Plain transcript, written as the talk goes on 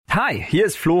Hi, hier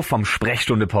ist Flo vom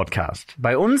Sprechstunde-Podcast.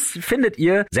 Bei uns findet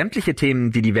ihr sämtliche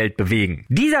Themen, die die Welt bewegen.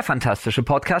 Dieser fantastische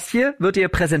Podcast hier wird dir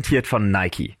präsentiert von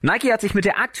Nike. Nike hat sich mit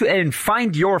der aktuellen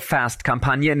Find Your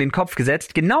Fast-Kampagne in den Kopf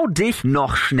gesetzt, genau dich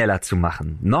noch schneller zu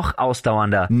machen, noch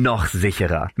ausdauernder, noch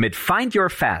sicherer. Mit Find Your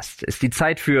Fast ist die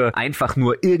Zeit für einfach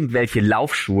nur irgendwelche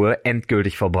Laufschuhe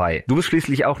endgültig vorbei. Du bist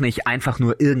schließlich auch nicht einfach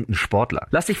nur irgendein Sportler.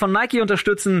 Lass dich von Nike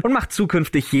unterstützen und mach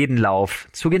zukünftig jeden Lauf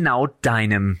zu genau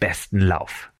deinem besten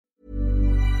Lauf.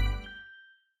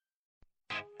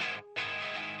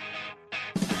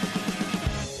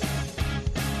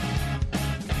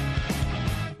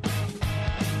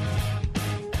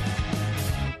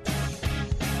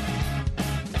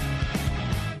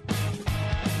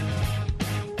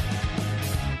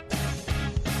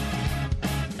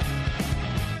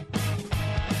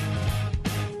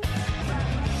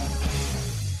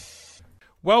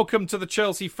 Welcome to the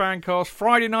Chelsea FanCast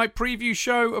Friday night preview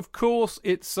show. Of course,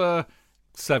 it's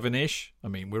 7-ish. I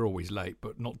mean, we're always late,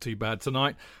 but not too bad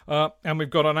tonight. And we've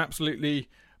got an absolutely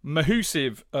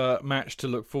massive match to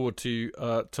look forward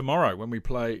to tomorrow when we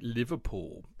play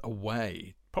Liverpool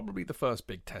away. Probably the first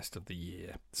big test of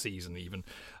the season even.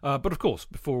 But of course,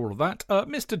 before all of that,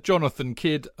 Mr. Jonathan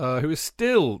Kidd, who is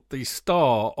still the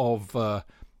star of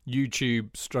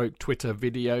YouTube / Twitter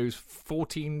videos,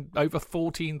 over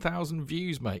 14,000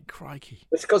 views, mate. Crikey.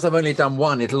 It's because I've only done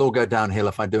one. It'll all go downhill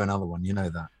if I do another one. You know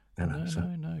that.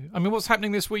 No. I mean, what's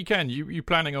happening this weekend? You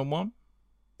planning on one?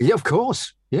 Yeah, of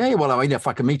course. Yeah, well, I mean, if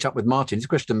I can meet up with Martin, it's a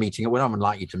question of meeting. We're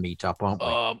unlikely to meet up, aren't we?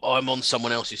 I'm on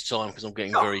someone else's time because I'm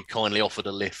getting very kindly offered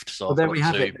a lift. So well, I've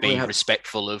got to be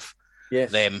respectful of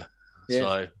them.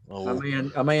 Yeah.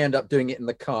 So I may end up doing it in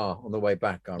the car on the way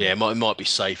back. It might be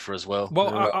safer as well.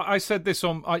 Well, I said this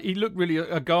he looked really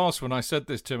aghast when I said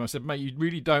this to him. I said, mate, you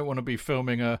really don't want to be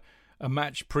filming a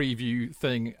match preview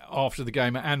thing after the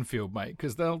game at Anfield, mate,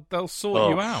 because they'll sort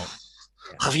you out.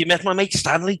 Have you met my mate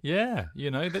Stanley? Yeah,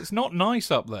 it's not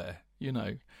nice up there.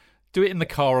 Do it in the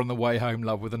car on the way home,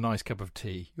 love, with a nice cup of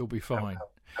tea. You'll be fine.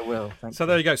 I will. So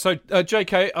there you go. So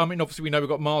JK, I mean, obviously we know we've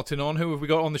got Martin on. Who have we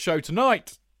got on the show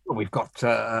tonight? Well, we've got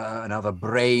another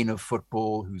brain of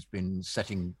football who's been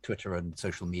setting Twitter and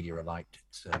social media alight.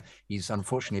 He's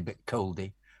unfortunately a bit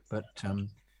coldy, but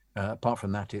apart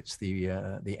from that, it's the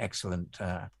excellent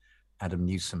Adam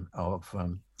Newsom of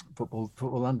Football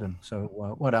London. So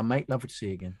well done, mate. Lovely to see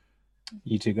you again.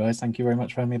 You two guys, thank you very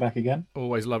much for having me back again.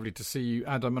 Always lovely to see you,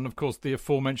 Adam. And of course, the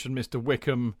aforementioned Mr.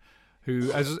 Wickham,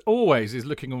 who, as always, is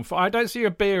looking on fire. I don't see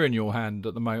a beer in your hand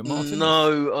at the moment, Martin.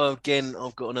 No, again,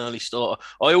 I've got an early start.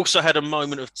 I also had a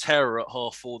moment of terror at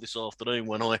 4:30 this afternoon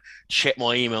when I checked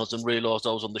my emails and realised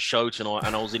I was on the show tonight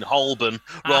and I was in Holborn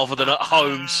rather than at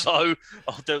home. So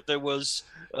there was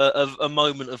a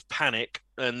moment of panic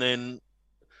and then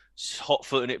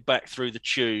hot-footing it back through the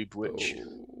tube, which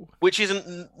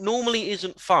normally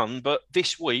isn't fun. But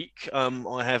this week,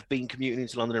 I have been commuting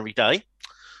into London every day.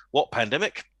 What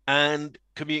pandemic? And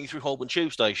commuting through Holborn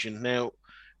Tube Station. Now,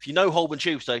 if you know Holborn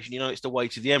Tube Station, you know it's the way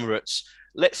to the Emirates.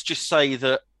 Let's just say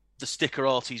that the sticker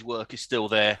artist's work is still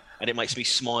there, and it makes me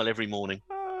smile every morning.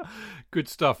 Good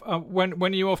stuff. When are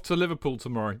you off to Liverpool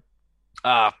tomorrow?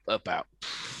 About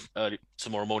early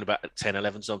tomorrow morning, about 10,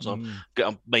 11 sometime.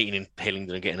 I'm meeting in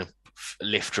Hillingdon and getting a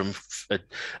lift from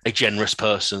a generous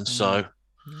person. So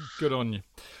good on you.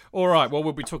 All right. Well,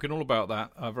 we'll be talking all about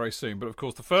that very soon. But of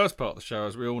course, the first part of the show,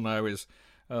 as we all know, is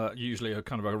usually a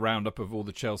kind of a roundup of all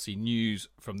the Chelsea news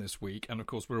from this week. And of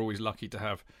course, we're always lucky to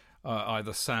have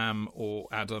either Sam or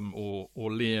Adam or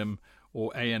Liam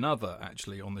or another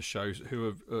actually on the show who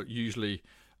have usually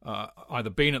either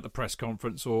been at the press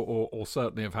conference or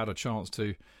certainly have had a chance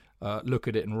to look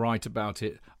at it and write about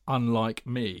it, unlike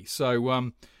me.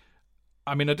 So,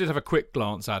 I mean, I did have a quick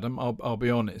glance, Adam, I'll be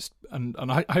honest. And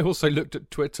I also looked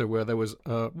at Twitter where there was,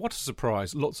 what a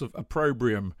surprise, lots of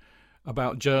opprobrium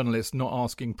about journalists not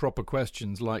asking proper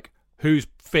questions like, who's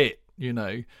fit,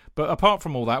 But apart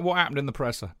from all that, what happened in the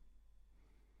presser?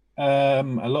 A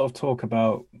lot of talk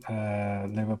about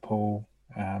Liverpool,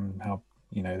 how,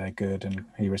 they're good and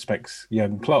he respects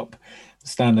Jurgen Klopp.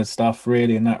 Standard stuff,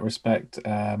 really, in that respect.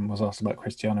 Was asked about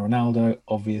Cristiano Ronaldo,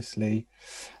 obviously.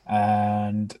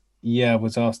 And,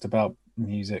 was asked about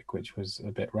music, which was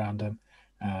a bit random.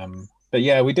 But,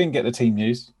 we didn't get the team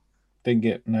news.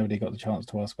 Nobody got the chance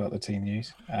to ask about the team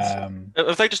news.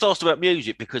 Have they just asked about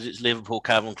music because it's Liverpool,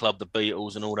 Cavern Club, the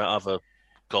Beatles, and all that other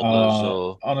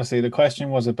gobblers? Honestly, the question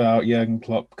was about Jurgen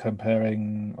Klopp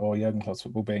comparing, or Jurgen Klopp's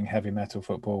football being heavy metal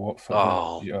football. What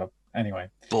football Anyway.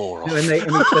 Bore No, off. and he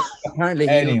said apparently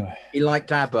Anyway. he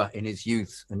liked ABBA in his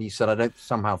youth, and he said he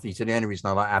said the only reason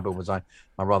I like ABBA was I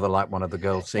rather like one of the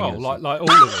girl singers. Well, like all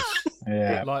of us.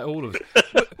 Yeah. Like all of us.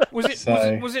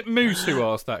 Was it Moose who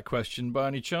asked that question by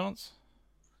any chance?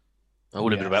 It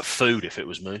would have been about food if it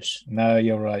was Moose. No,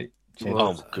 you're right.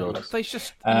 Oh God! They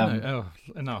just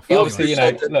enough. He Obviously, you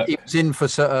know, look, he was in for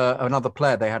another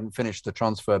player. They hadn't finished the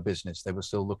transfer business. They were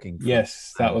still looking for.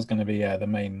 Yes, that was going to be the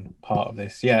main part of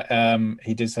this.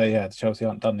 He did say Chelsea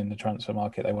aren't done in the transfer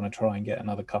market. They want to try and get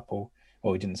another couple.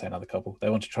 Well, he didn't say another couple. They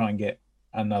want to try and get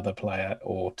another player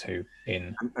or two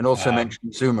in. And also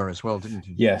mentioned Zuma as well, didn't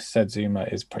he? Yes, said Zuma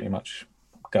is pretty much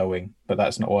going, but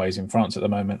that's not why he's in France at the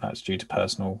moment. That's due to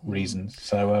personal reasons.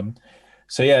 So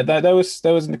there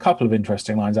was a couple of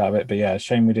interesting lines out of it, but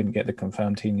shame we didn't get the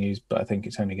confirmed team news. But I think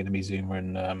it's only going to be Zuma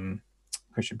and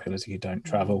Christian Pulisic who don't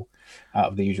travel out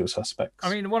of the usual suspects.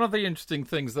 I mean, one of the interesting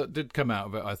things that did come out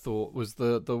of it, I thought, was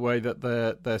the way that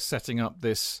they're setting up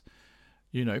this,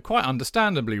 quite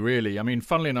understandably, really. I mean,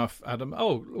 funnily enough, Adam,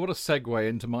 what a segue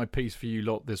into my piece for you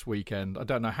lot this weekend. I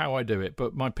don't know how I do it,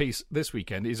 but my piece this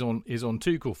weekend is on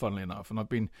Tuchel, funnily enough, and I've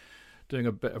been doing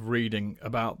a bit of reading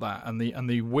about that and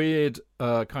the weird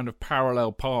kind of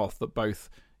parallel path that both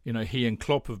he and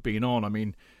Klopp have been on. I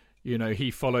mean,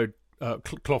 he followed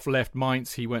Klopp left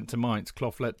Mainz, he went to Mainz.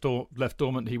 Klopp left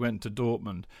Dortmund, he went to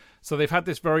Dortmund. So they've had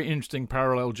this very interesting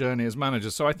parallel journey as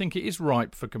managers. So I think it is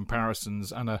ripe for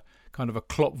comparisons and a kind of a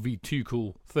Klopp v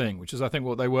Tuchel thing, which is I think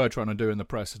what they were trying to do in the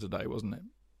presser today, wasn't it?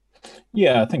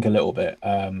 Yeah, I think a little bit.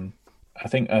 I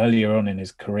think earlier on in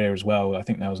his career as well, I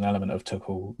think there was an element of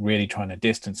Tuchel really trying to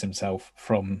distance himself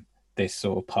from this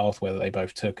sort of pathway that they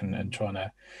both took and trying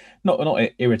to,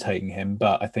 not irritating him,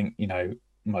 but I think,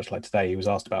 much like today, he was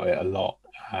asked about it a lot.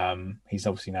 He's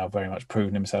obviously now very much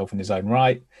proven himself in his own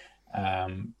right.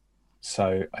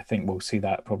 So I think we'll see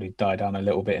that probably die down a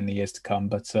little bit in the years to come.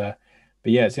 But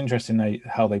yeah, it's interesting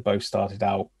how they both started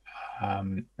out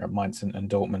at Mainz and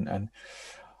Dortmund. And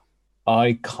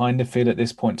I kind of feel at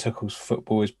this point Tuchel's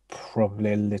football is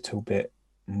probably a little bit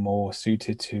more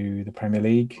suited to the Premier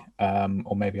League,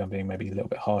 or maybe I'm being a little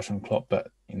bit harsh on Klopp, but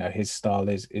his style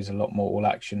is a lot more all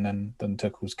action than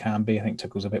Tuchel's can be. I think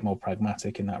Tuchel's a bit more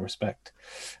pragmatic in that respect,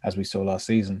 as we saw last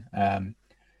season.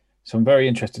 So I'm very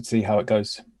interested to see how it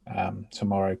goes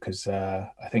tomorrow, because I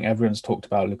think everyone's talked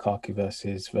about Lukaku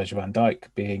versus Virgil van Dijk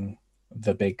being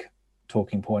the big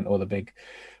talking point or the big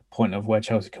point of where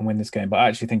Chelsea can win this game, but I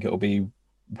actually think it will be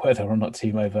whether or not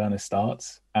Timo Werner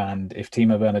starts, and if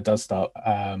Timo Werner does start,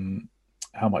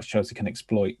 how much Chelsea can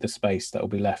exploit the space that will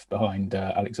be left behind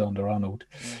Alexander-Arnold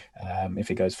if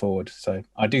he goes forward. So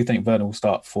I do think Werner will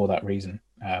start for that reason,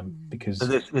 because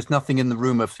there's nothing in the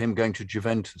room of him going to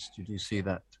Juventus. Did you see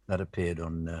that appeared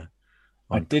on?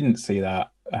 I didn't see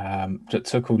that.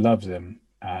 Tuchel loves him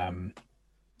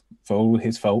for all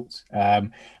his faults,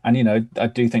 and I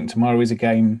do think tomorrow is a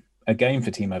game for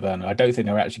Timo Werner. I don't think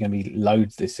there are actually going to be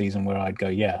loads this season where I'd go,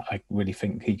 I really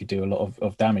think he could do a lot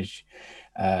of damage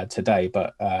today.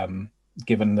 But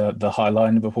given the high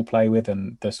line Liverpool play with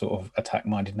and the sort of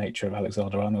attack-minded nature of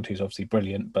Alexander-Arnold, who's obviously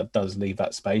brilliant but does leave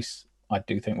that space, I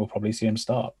do think we'll probably see him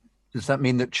start. Does that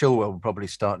mean that Chilwell will probably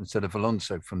start instead of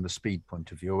Alonso from the speed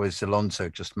point of view, or is Alonso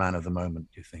just man of the moment,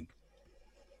 do you think?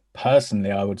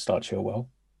 Personally, I would start Chilwell,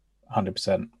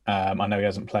 100%. I know he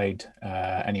hasn't played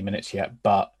any minutes yet,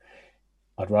 but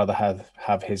I'd rather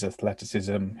have his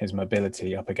athleticism, his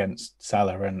mobility up against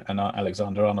Salah and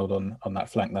Alexander-Arnold on that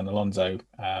flank than Alonso,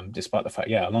 despite the fact,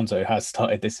 Alonso has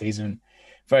started this season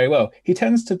very well. He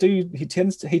tends to do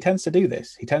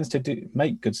this. He tends to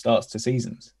make good starts to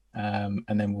seasons, and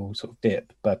then we'll sort of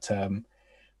dip. But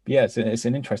it's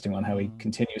an interesting one how he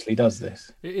continuously does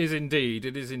this. It is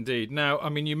indeed. Now, I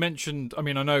mean, you mentioned. I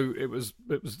mean, I know it was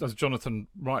as Jonathan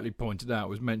rightly pointed out,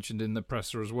 was mentioned in the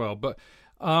presser as well. But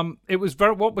it was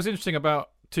what was interesting about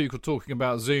Tuchel talking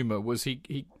about Zuma was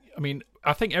he. I mean,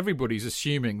 I think everybody's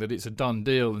assuming that it's a done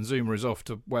deal and Zuma is off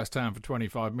to West Ham for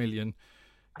 25 million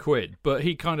quid. But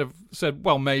he kind of said,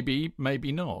 well, maybe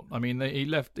not. I mean,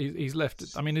 he's left.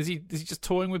 I mean, is he just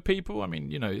toying with people? I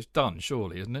mean, it's done,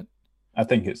 surely, isn't it? I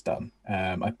think it's done.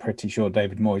 I'm pretty sure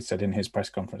David Moyes said in his press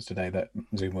conference today that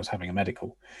Zuma was having a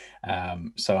medical.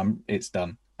 So it's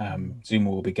done. Zuma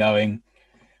will be going,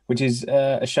 which is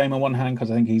a shame on one hand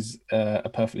because I think he's a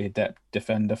perfectly adept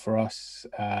defender for us.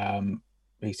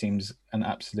 He seems an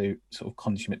absolute sort of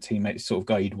consummate teammate, sort of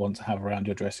guy you'd want to have around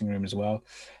your dressing room as well.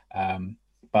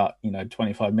 But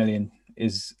 25 million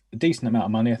is a decent amount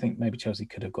of money. I think maybe Chelsea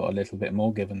could have got a little bit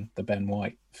more given the Ben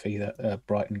White fee that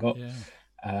Brighton got.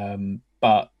 Yeah.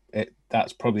 But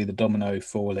that's probably the domino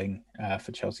falling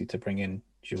for Chelsea to bring in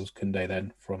Jules Koundé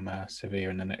then from Sevilla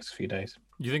in the next few days.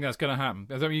 You think that's going to happen?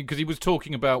 I mean, because he was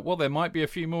talking about, well, there might be a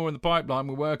few more in the pipeline.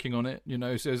 We're working on it.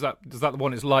 So is that the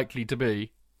one it's likely to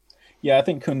be? Yeah, I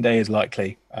think Koundé is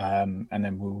likely, and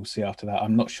then we'll see after that.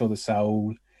 I'm not sure the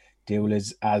Saul deal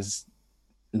is as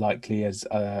likely as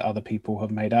other people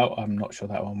have made out. I'm not sure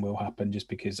that one will happen just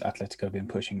because Atletico have been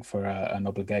pushing for an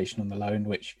obligation on the loan,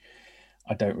 which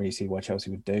I don't really see why Chelsea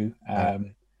would do.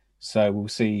 So we'll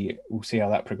see how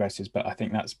that progresses, but I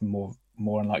think that's more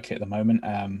unlikely at the moment.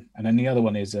 And then the other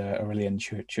one is Aurélien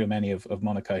Tchouameni of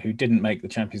Monaco, who didn't make the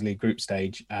Champions League group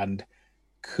stage and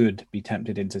could be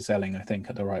tempted into selling, I think,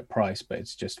 at the right price, but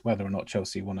it's just whether or not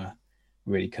Chelsea want to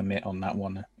really commit on that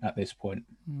one at this point.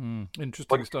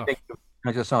 Interesting stuff. Can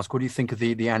I just ask, what do you think of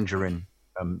the Angerin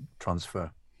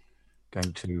transfer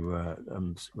going to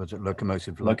was it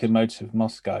Lokomotiv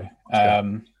Moscow?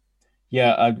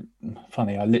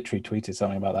 Funny, I literally tweeted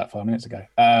something about that 5 minutes ago.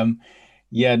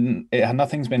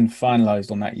 Nothing's been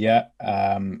finalised on that yet.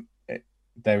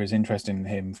 There is interest in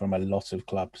him from a lot of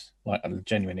clubs, like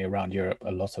genuinely around Europe,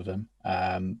 a lot of them.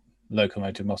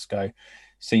 Lokomotiv Moscow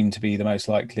seem to be the most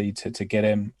likely to get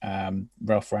him.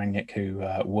 Ralf Rangnick, who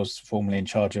was formerly in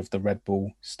charge of the Red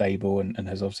Bull stable and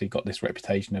has obviously got this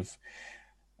reputation of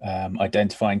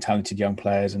identifying talented young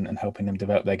players and helping them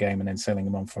develop their game and then selling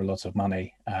them on for a lot of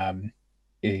money. I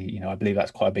believe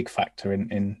that's quite a big factor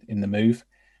in the move.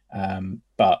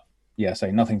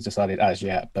 So nothing's decided as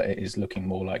yet, but it is looking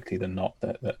more likely than not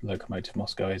that Lokomotiv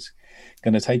Moscow is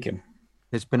going to take him.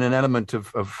 There's been an element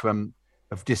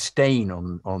of disdain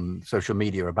on social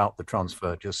media about the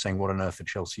transfer, just saying what on earth are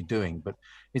Chelsea doing? But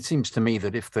it seems to me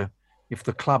that if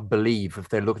the club believe,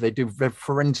 they're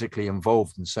forensically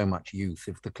involved in so much youth.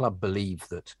 If the club believe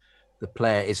that the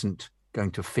player isn't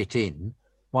going to fit in,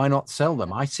 why not sell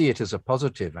them? I see it as a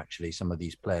positive, actually, some of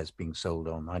these players being sold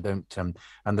on. I don't, and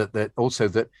that also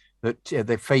that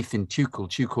their faith in Tuchel.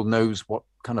 Tuchel knows what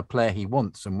kind of player he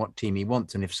wants and what team he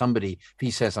wants. And if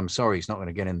he says, I'm sorry, he's not going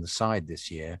to get in the side this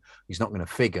year, he's not going to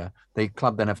figure, the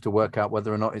club then have to work out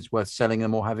whether or not it's worth selling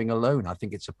them or having a loan. I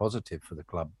think it's a positive for the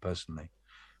club, personally.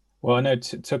 Well, I know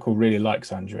Tuchel really likes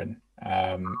Angerin.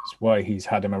 It's why he's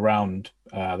had him around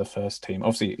the first team.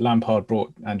 Obviously, Lampard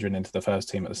brought Angerin into the first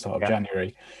team at the start of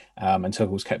January, and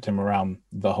Tuchel's kept him around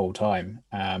the whole time.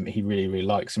 He really, really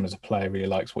likes him as a player, really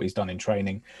likes what he's done in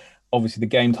training. Obviously, the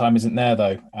game time isn't there,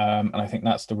 though, and I think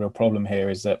that's the real problem here,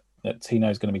 is that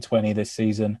Tino's going to be 20 this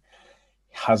season.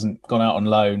 He hasn't gone out on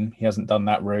loan. He hasn't done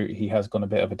that route. He has gone a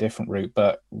bit of a different route,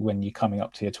 but when you're coming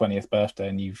up to your 20th birthday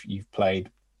and you've played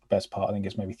best part, I think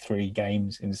it's maybe 3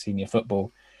 games in senior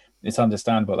football, it's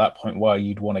understandable at that point why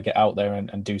you'd want to get out there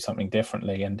and do something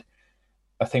differently. And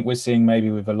I think we're seeing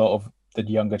maybe with a lot of the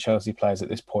younger Chelsea players at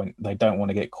this point, they don't want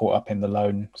to get caught up in the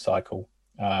loan cycle.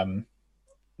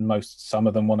 Some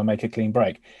of them want to make a clean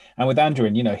break. And with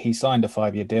Angerin, he signed a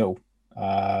 5-year deal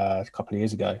a couple of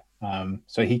years ago.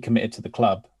 So he committed to the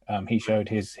club. He showed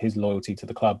his loyalty to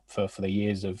the club for the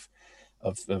years of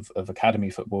academy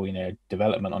football,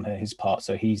 development on his part.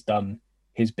 So he's done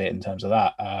his bit in terms of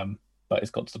that. But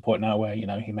it's got to the point now where,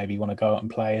 he maybe want to go out and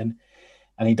play and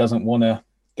he doesn't want to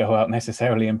go out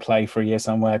necessarily and play for a year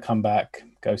somewhere, come back,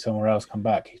 go somewhere else, come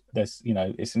back. There's,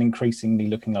 it's an increasingly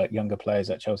looking like younger players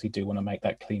at Chelsea do want to make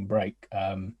that clean break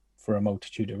for a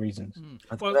multitude of reasons.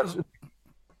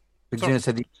 Because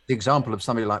the example of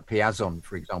somebody like Piazon,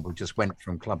 for example, just went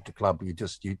from club to club. You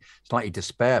slightly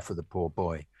despair for the poor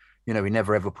boy. He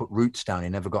never ever put roots down. He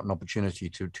never got an opportunity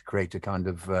to create a kind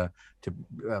of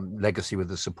legacy with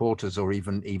the supporters or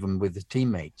even with the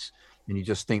teammates. And you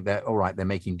just think that, all right, they're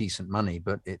making decent money,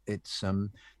 but it's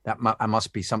that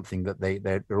must be something that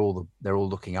they're all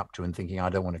looking up to and thinking, I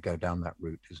don't want to go down that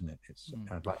route, isn't it? It's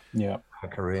kind of like a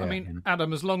career. I mean,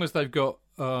 Adam, as long as they've got,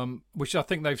 which I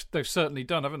think they've certainly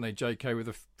done, haven't they, JK, with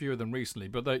a few of them recently?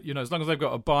 But as long as they've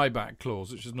got a buyback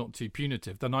clause, which is not too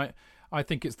punitive, then I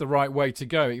think it's the right way to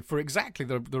go for exactly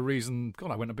the reason.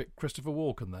 God, I went a bit Christopher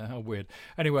Walken there. How weird.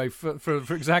 Anyway, for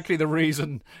exactly the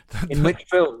reason. In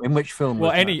which film?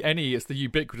 Well, any. It's the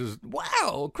ubiquitous.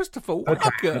 Wow, Christopher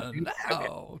Walken.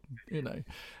 Wow.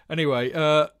 Anyway,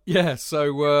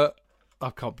 So I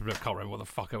can't remember what the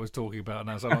fuck I was talking about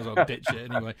now. So I might as well ditch it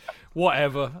anyway.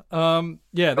 Whatever.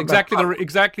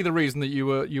 Exactly the reason that you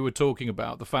were talking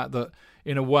about, the fact that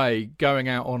in a way going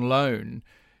out on loan,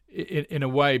 in a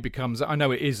way becomes, I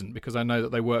know it isn't, because I know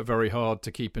that they work very hard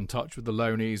to keep in touch with the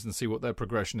loanees and see what their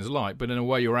progression is like, but in a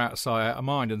way you're out of sight, out of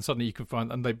mind, and suddenly you can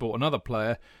find, and they bought another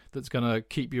player that's going to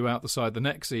keep you out the side the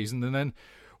next season, and then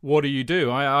what do?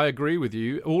 I agree with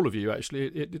you, all of you actually.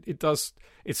 It does,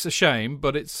 it's a shame,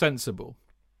 but it's sensible.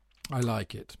 I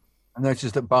like it. I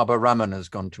noticed that Baba Rahman has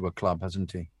gone to a club,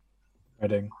 hasn't he?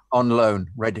 Reading. On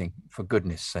loan, Reading, for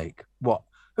goodness sake. What?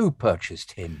 Who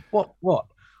purchased him?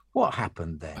 What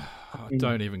happened then?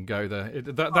 Don't even go there.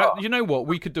 You know what?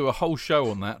 We could do a whole show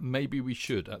on that. Maybe we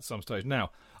should at some stage.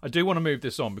 Now, I do want to move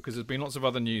this on because there's been lots of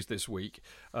other news this week.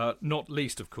 Not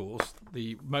least, of course,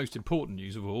 the most important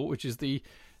news of all, which is the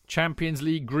Champions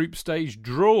League group stage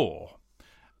draw.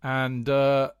 And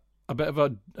a bit of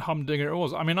a humdinger it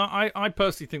was. I mean, I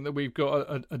personally think that we've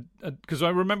got because I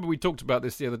remember we talked about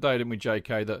this the other day, didn't we,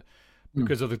 JK, that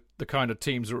because of the kind of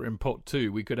teams that are in pot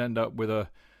 2, we could end up with a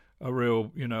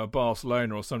real, a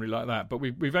Barcelona or something like that. But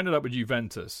we've ended up with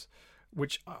Juventus,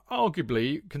 which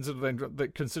arguably,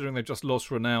 considering they've just lost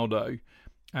Ronaldo,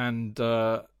 and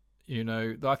I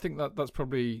think that's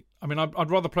probably. I mean, I'd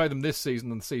rather play them this season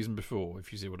than the season before,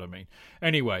 if you see what I mean.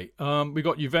 Anyway, we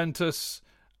got Juventus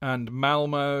and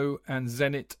Malmo and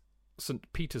Zenit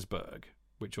St. Petersburg,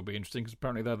 which will be interesting because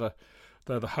apparently they're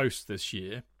the hosts this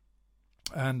year.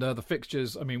 And the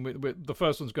fixtures, I mean, the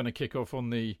first one's going to kick off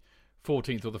on the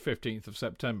 14th or the 15th of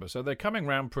September. So they're coming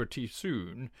round pretty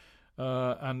soon.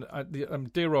 And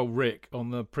dear old Rick on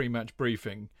the pre-match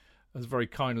briefing has very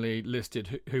kindly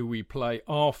listed who we play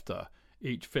after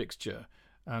each fixture.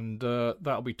 And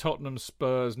that'll be Tottenham,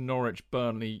 Spurs, Norwich,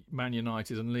 Burnley, Man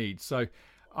United and Leeds. So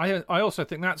I also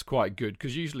think that's quite good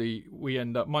because usually we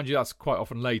end up, mind you, that's quite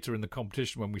often later in the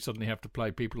competition when we suddenly have to play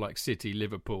people like City,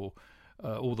 Liverpool,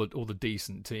 all the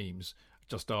decent teams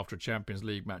just after a Champions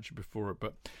League match before it.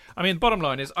 But I mean, the bottom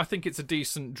line is I think it's a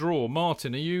decent draw.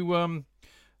 Martin, are you? I mean,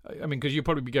 because you'll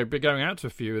probably be going out to a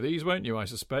few of these, won't you? I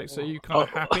suspect. So are you kind of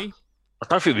happy? I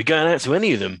don't think we're going out to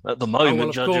any of them at the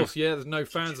moment. Oh, well, of course, yeah. There's no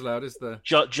fans allowed, is there?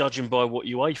 Judging by what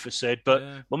UEFA said, but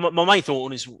yeah. my main thought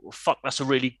on is, fuck, that's a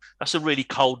really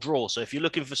cold draw. So if you're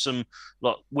looking for some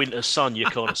like winter sun, you're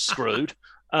kind of screwed.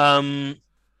 I've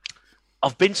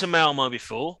been to Malmo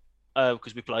before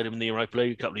because we played them in the Europa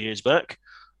League a couple of years back.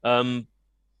 The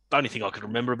only thing I can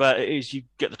remember about it is you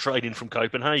get the trade in from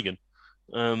Copenhagen.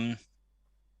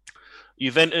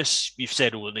 Juventus, you've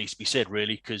said all that needs to be said,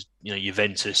 really, because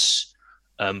Juventus.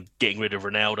 Getting rid of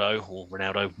Ronaldo or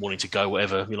Ronaldo wanting to go,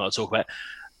 whatever we like to talk about.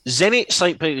 Zenit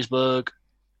St. Petersburg,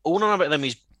 all I know about them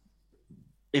is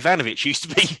Ivanovic used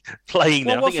to be playing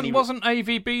there. Wasn't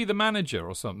AVB the manager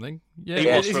or something?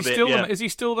 Yeah, is he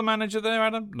still the manager there,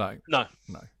 Adam? No.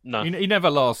 He never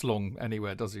lasts long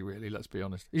anywhere, does he? Really? Let's be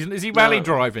honest. Is he rally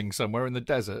driving somewhere in the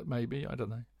desert? Maybe, I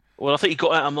don't know. Well, I think he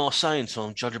got out of Marseille in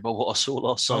time, judging by what I saw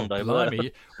last Sunday. Well,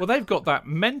 they've got that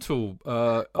mental.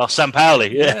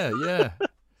 Sampaoli, yeah.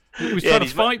 He was trying to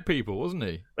fight people, wasn't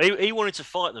he? He wanted to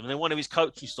fight them, and then one of his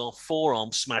coaching staff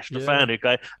forearm smashed the fan who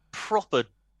proper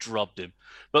drubbed him.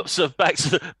 But so back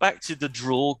to the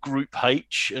draw, Group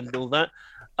H, and all that.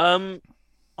 I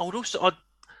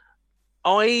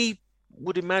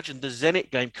would imagine the Zenit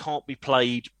game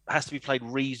has to be played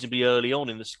reasonably early on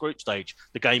in the group stage.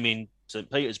 The game in St.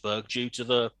 Petersburg due to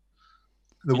the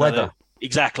weather.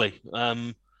 Exactly.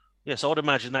 So I'd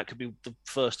imagine that could be the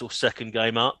first or second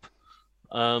game up.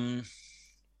 Kind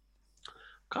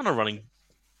of running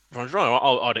dry.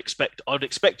 I'd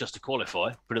expect us to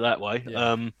qualify. Put it that way.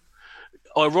 Yeah.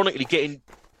 Ironically,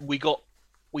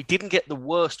 we didn't get the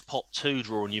worst pot 2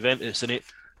 draw in Juventus, and it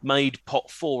made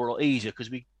pot 4 a lot easier because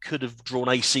we could have drawn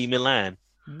AC Milan.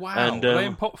 Wow, and, are they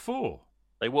in pot 4?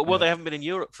 They haven't been in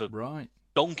Europe for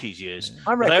donkey's years.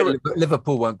 I reckon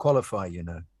Liverpool won't qualify,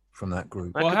 from that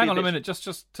group. Well, hang on a minute,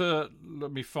 just to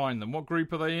let me find them. What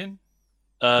group are they in?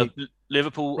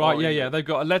 Liverpool. Right, yeah. They've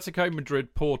got Atletico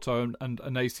Madrid, Porto,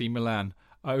 and AC Milan.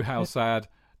 Oh, how sad.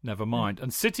 Never mind.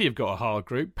 And City have got a hard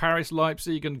group: Paris,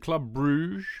 Leipzig, and Club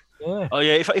Brugge. Yeah. Oh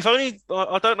yeah. If only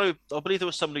I don't know. I believe there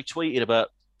was somebody tweeted about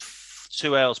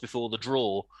 2 hours before the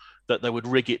draw that they would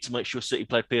rig it to make sure City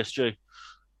played PSG.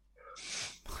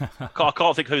 I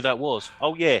can't think who that was.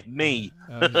 Oh yeah, me.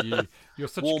 You're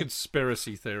such a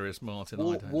conspiracy theorist, Martin.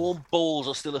 Warm balls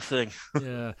are still a thing.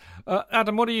 Yeah,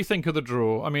 Adam, what do you think of the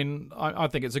draw? I mean, I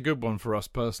think it's a good one for us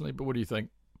personally, but what do you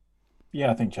think? Yeah,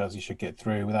 I think Chelsea should get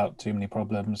through without too many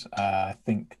problems. I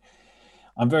think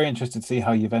I'm very interested to see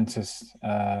how Juventus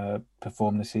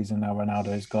perform this season now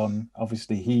Ronaldo is gone.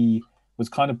 Obviously, he was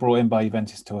kind of brought in by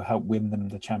Juventus to help win them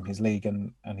the Champions League,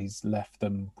 and he's left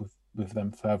them with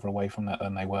them further away from that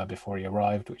than they were before he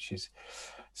arrived, which is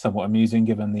somewhat amusing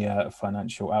given the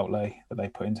financial outlay that they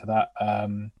put into that.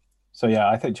 So yeah,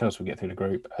 I think Chelsea will get through the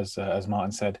group. As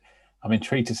Martin said, I'm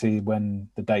intrigued to see when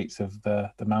the dates of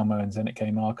the Malmo and Zenit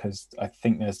game are, because I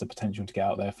think there's the potential to get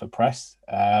out there for press.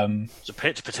 There's a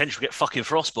potential to get fucking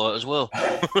frostbite as well.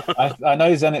 I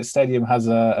know Zenit Stadium has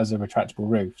a retractable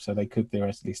roof, so they could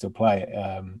theoretically still play it.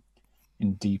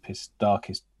 in deepest,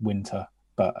 darkest winter.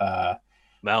 But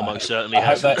Malmo certainly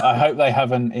has. I hope they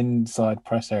have an inside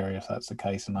press area if that's the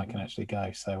case, and I can actually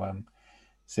go. So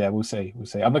yeah, we'll see.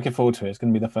 I'm looking forward to it. It's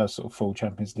going to be the first sort of full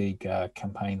Champions League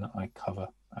campaign that I cover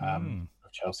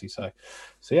of Chelsea. So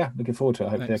yeah, looking forward to it. I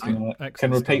hope they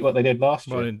can repeat what they did last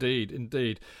year. Well,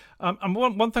 indeed. And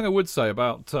one thing I would say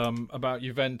about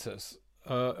Juventus,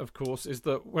 of course, is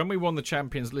that when we won the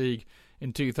Champions League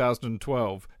in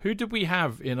 2012, who did we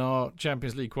have in our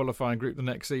Champions League qualifying group the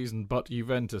next season but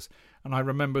Juventus? And I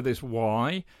remember this.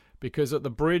 Why? Because at the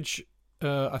bridge,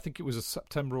 I think it was a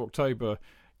September, October,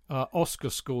 Oscar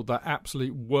scored that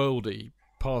absolute worldie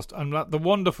past, and the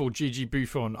wonderful Gigi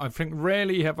Buffon. I think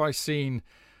rarely have I seen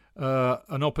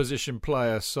an opposition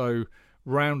player so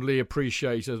roundly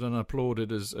appreciated and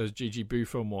applauded as Gigi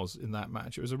Buffon was in that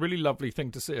match. It was a really lovely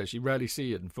thing to see. Actually, rarely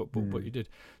see it in football, but you did.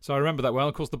 So I remember that well.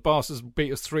 Of course, the Barca's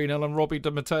beat us 3-0, and Robbie Di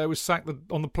Matteo was sacked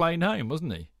on the plane home,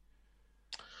 wasn't he?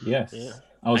 Yes. Yeah.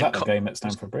 I was at the game at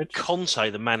Stamford Bridge.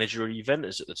 Conte, the manager of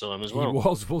Juventus at the time as well. He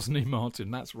was, wasn't he, Martin?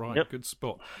 That's right. Yep. Good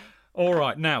spot. All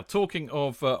right. Now, talking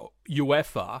of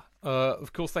UEFA,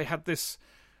 of course, they had this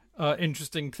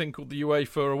interesting thing called the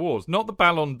UEFA Awards. Not the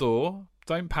Ballon d'Or.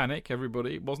 Don't panic,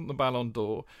 everybody. It wasn't the Ballon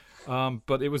d'Or,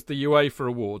 but it was the UEFA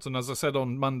Awards. And as I said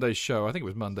on Monday's show, I think it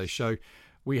was Monday's show,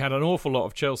 we had an awful lot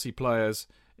of Chelsea players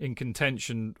in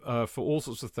contention for all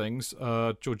sorts of things.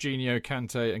 Jorginho,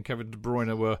 Kante and Kevin De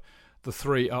Bruyne were the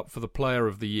three up for the Player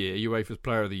of the Year, UEFA's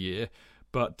Player of the Year.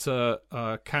 But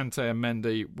Kante and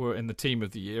Mendy were in the Team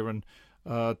of the Year, and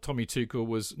Tommy Tuchel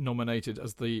was nominated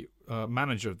as the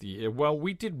Manager of the Year. Well,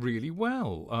 we did really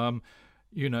well.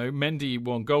 Mendy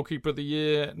won Goalkeeper of the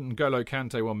Year, N'Golo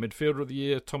Kante won Midfielder of the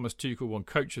Year, Thomas Tuchel won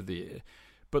Coach of the Year.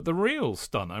 But the real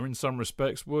stunner, in some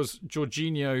respects, was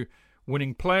Jorginho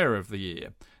winning Player of the Year.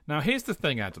 Now, here's the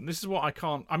thing, Adam. This is what I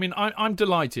can't... I mean, I'm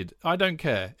delighted. I don't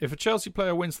care. If a Chelsea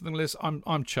player wins something like this, I'm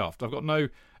chuffed. I've got no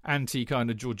anti kind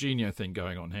of Jorginho thing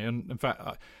going on here. And in fact,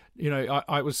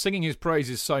 I was singing his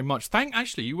praises so much.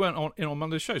 Actually, you weren't on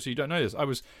Monday's show, so you don't know this. I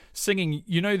was singing,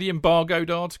 the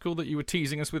embargoed article that you were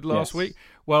teasing us with last week?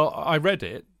 Well, I read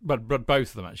it, but both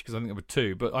of them actually, because I think there were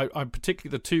two. But I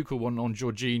particularly the Tuchel one on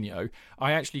Jorginho.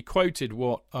 I actually quoted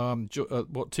what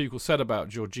Tuchel said about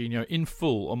Jorginho in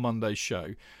full on Monday's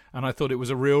show, and I thought it was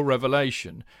a real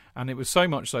revelation. And it was so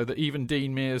much so that even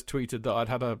Dean Mears tweeted that I'd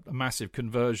had a massive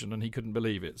conversion, and he couldn't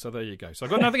believe it. So there you go. So I've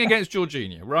got nothing against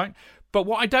Jorginho, right? But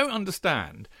what I don't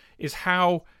understand is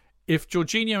how, if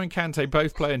Jorginho and Kante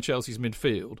both play in Chelsea's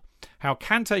midfield, how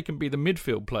Kante can be the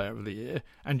midfield Player of the Year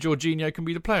and Jorginho can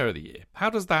be the Player of the Year. How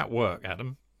does that work,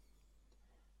 Adam?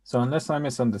 So unless I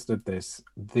misunderstood this,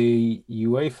 the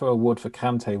UEFA award for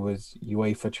Kante was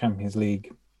UEFA Champions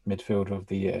League Midfielder of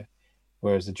the Year,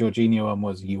 whereas the Jorginho one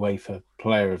was UEFA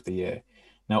Player of the Year.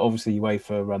 Now, obviously,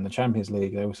 UEFA run the Champions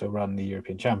League. They also run the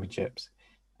European Championships.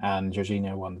 And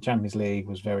Jorginho won the Champions League,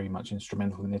 was very much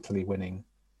instrumental in Italy winning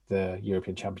the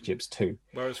European Championships too.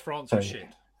 Whereas France was shit.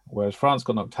 Whereas France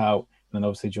got knocked out, and then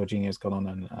obviously Jorginho's gone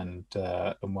on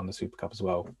and won the Super Cup as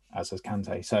well, as has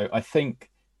Kante. So I think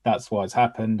that's why it's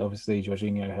happened. Obviously,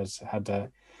 Jorginho has had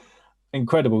an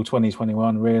incredible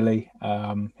 2021, really.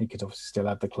 He could obviously still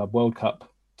add the Club World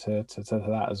Cup to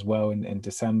that as well in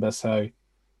December. So,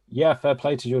 yeah, fair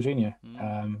play to Jorginho.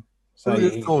 Who'd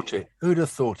have thought it? Who'd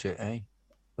have thought it, eh?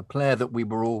 The player that we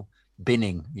were all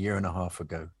binning a year and a half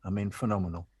ago. I mean,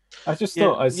 phenomenal. I just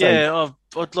thought I'd say...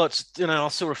 I'd like to, I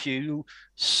saw a few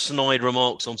snide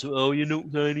remarks onto, you're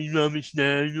not saying he's rubbish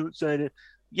now, you're not saying it.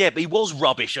 Yeah, but he was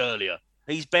rubbish earlier.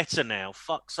 He's better now.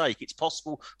 Fuck's sake. It's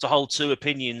possible to hold two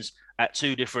opinions at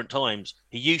two different times.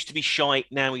 He used to be shite,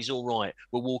 now he's all right.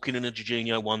 We're walking in a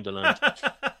Jorginho wonderland.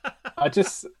 I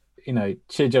just...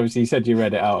 Chidge, obviously, you said you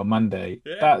read it out on Monday.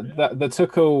 That the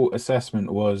Tuchel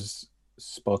assessment was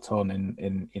spot on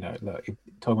in look,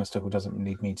 Thomas Tuchel doesn't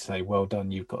need me to say well done,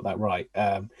 you've got that right,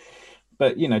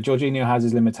 but Jorginho has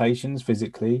his limitations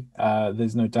physically,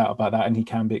 there's no doubt about that, and he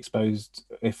can be exposed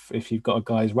if you've got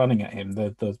guys running at him.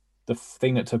 The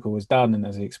thing that Tuchel has done, and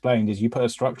as he explained, is you put a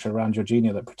structure around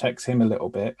Jorginho that protects him a little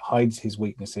bit, hides his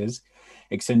weaknesses,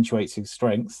 accentuates his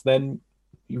strengths, then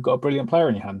you've got a brilliant player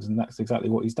in your hands, and that's exactly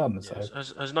what he's done. Yes.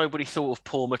 So. Has nobody thought of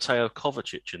poor Mateo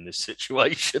Kovacic in this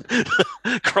situation?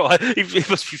 He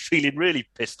must be feeling really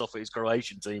pissed off at his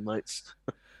Croatian teammates.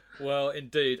 Well,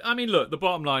 indeed. I mean, look, the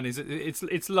bottom line is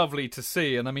it's lovely to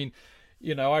see, and I mean,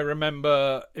 I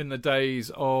remember in the days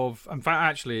of. In fact,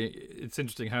 actually, it's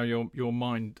interesting how your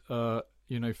mind,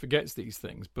 forgets these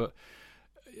things, but.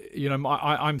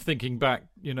 I'm thinking back,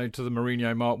 to the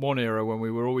Mourinho Mark 1 era when we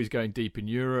were always going deep in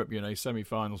Europe,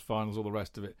 semi-finals, finals, all the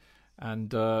rest of it. and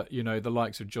the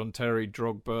likes of John Terry,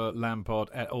 Drogba, Lampard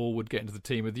et al. Would get into the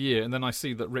team of the year. And then I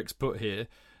see that Rick's put here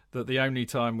that the only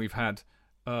time we've had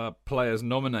players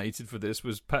nominated for this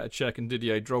was Petr Cech and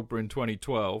Didier Drogba in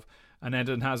 2012, and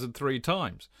Eden Hazard 3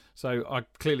 times. So I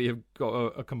clearly have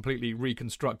got a completely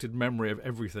reconstructed memory of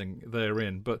everything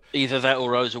therein. But either that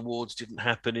or those awards didn't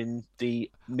happen in the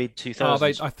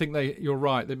mid-2000s. I think you're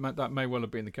right. That may well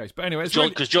have been the case. But anyway,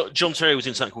 because John Terry was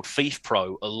in something called FIFA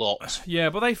Pro a lot.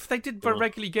 Yeah, but they did very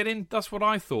regularly get in. That's what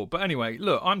I thought. But anyway,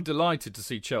 look, I'm delighted to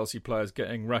see Chelsea players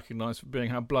getting recognised for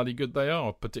being how bloody good they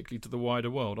are, particularly to the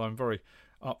wider world. I'm very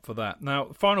up for that. Now,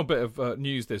 final bit of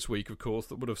news this week, of course,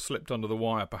 that would have slipped under the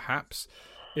wire, perhaps,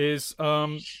 is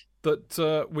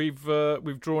that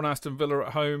we've drawn Aston Villa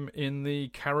at home in the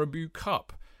Carabao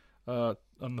Cup, and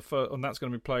that's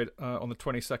going to be played on the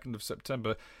 22nd of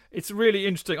September. It's really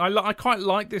interesting. I quite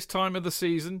like this time of the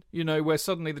season, where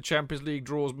suddenly the Champions League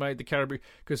draws made the Carabao,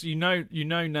 because you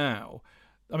know now.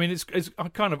 I mean, it's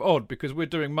kind of odd because we're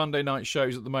doing Monday night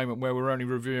shows at the moment where we're only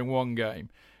reviewing one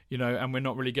game. And we're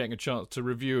not really getting a chance to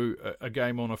review a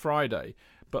game on a Friday.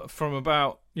 But from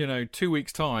about, 2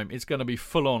 weeks' time, it's going to be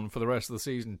full on for the rest of the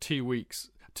season. 2 weeks,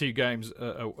 2 games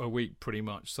a week, pretty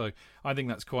much. So I think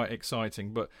that's quite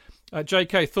exciting. But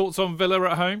JK, thoughts on Villa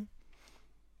at home?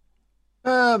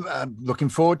 I'm looking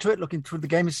forward to it. Looking through the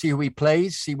game to see who he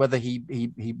plays, see whether he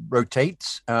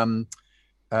rotates. In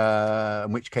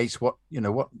which case, what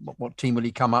team will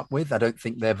he come up with? I don't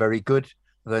think they're very good.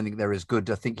 I don't think they're as good.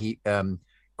 I think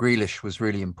Grealish was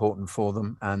really important for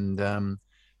them, and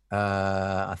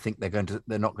I think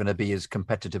they're not going to be as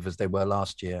competitive as they were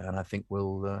last year, and I think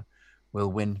we'll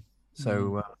win.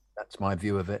 So that's my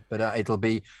view of it. But it'll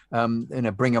be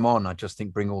bring them on. I just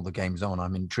think bring all the games on.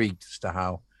 I'm intrigued as to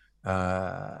how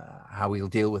he'll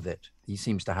deal with it. He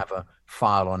seems to have a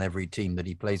file on every team that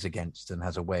he plays against and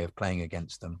has a way of playing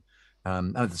against them.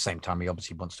 And at the same time, he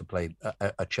obviously wants to play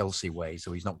a Chelsea way,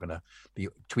 so he's not going to be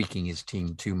tweaking his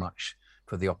team too much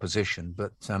for the opposition.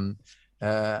 But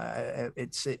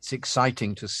it's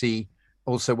exciting to see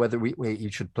also whether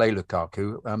you should play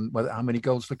Lukaku, how many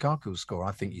goals Lukaku will score.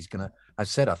 I think he's going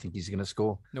to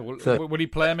score. No, will he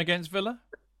play him against Villa?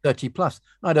 30 plus.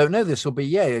 I don't know. This will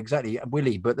be, exactly, will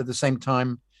he? But at the same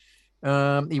time,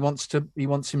 he wants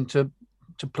him to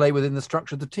play within the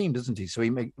structure of the team, doesn't he? So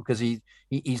because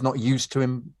he's not used to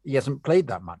him. He hasn't played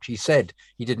that much. He said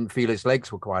he didn't feel his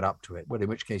legs were quite up to it. Well, in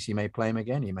which case he may play him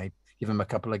again. He may give him a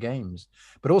couple of games.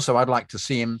 But also, I'd like to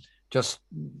see him just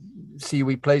see who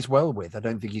he plays well with. I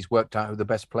don't think he's worked out who the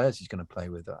best players he's going to play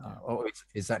with. Or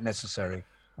is that necessary?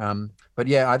 But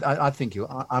I think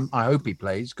I hope he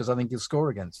plays because I think he'll score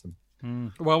against them.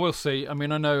 Well, we'll see. I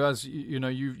mean, I know, as you know,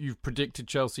 you've predicted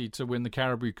Chelsea to win the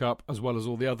Carabao Cup as well as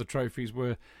all the other trophies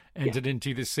we're entered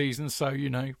into this season. So,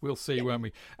 we'll see, won't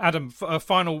we? Adam, a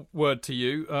final word to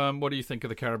you. What do you think of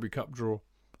the Carabao Cup draw,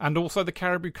 and also the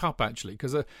Carabao Cup actually?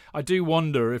 Because I do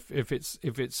wonder if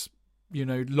it's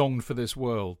longed for this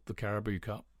world, the Carabao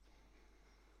Cup.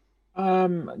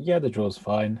 The draw's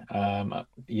fine.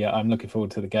 I'm looking forward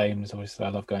to the games. Obviously, I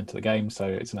love going to the games, so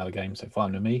it's another game, so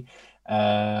fine with me.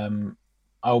 I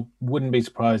wouldn't be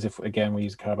surprised if, again, we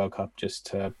use the Carabao Cup just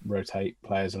to rotate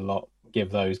players a lot, give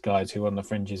those guys who are on the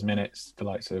fringes minutes, the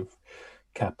likes of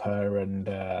Kepa and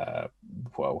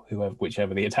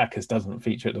whichever the attackers doesn't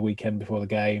feature at the weekend before the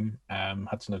game.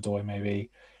 Hudson-Odoi maybe.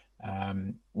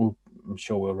 I'm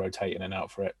sure we'll rotate in and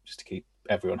out for it just to keep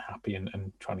everyone happy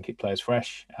and trying to keep players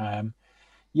fresh.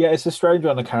 It's a strange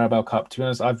one, the Carabao Cup. To be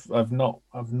honest, I've not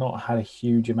had a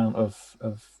huge amount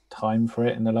of time for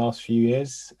it in the last few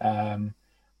years.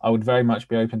 I would very much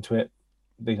be open to it.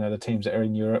 The teams that are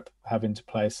in Europe having to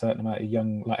play a certain amount of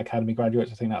young academy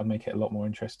graduates. I think that would make it a lot more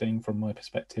interesting from my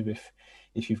perspective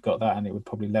if you've got that, and it would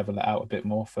probably level it out a bit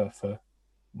more for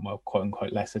quote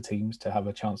unquote lesser teams to have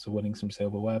a chance of winning some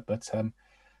silverware.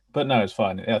 But no, it's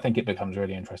fine. I think it becomes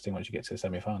really interesting once you get to the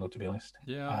semi-final, to be honest.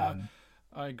 Yeah,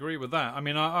 I agree with that. I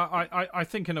mean, I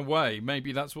think in a way,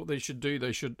 maybe that's what they should do.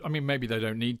 Maybe they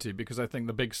don't need to, because I think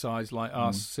the big sides like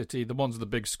us, City, the ones with the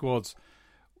big squads,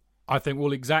 I think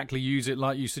will exactly use it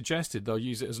like you suggested. They'll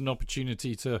use it as an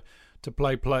opportunity to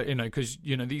play, because,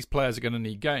 these players are going to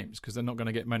need games because they're not going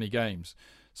to get many games.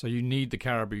 So you need the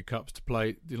Carabao Cups to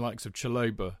play the likes of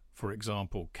Chalobah, for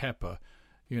example, Kepa,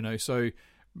 so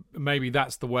maybe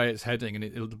that's the way it's heading, and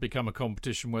it'll become a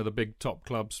competition where the big top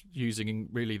clubs using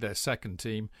really their second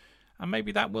team, and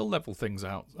maybe that will level things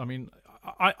out. I mean,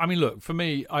 look, for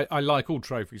me, I like all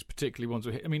trophies, particularly ones.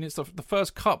 It's the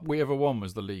first cup we ever won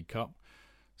was the League Cup,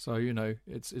 so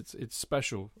it's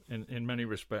special in many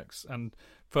respects, and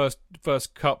first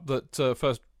cup that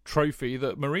first trophy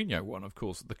that Mourinho won, of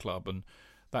course, at the club, and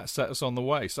that set us on the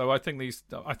way. So I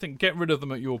think get rid of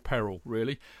them at your peril,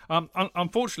 really.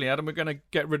 Unfortunately, Adam, we're going to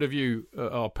get rid of you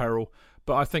at our peril,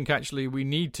 but I think actually we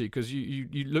need to, because you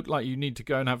look like you need to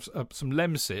go and have some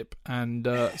Lemsip and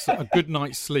a good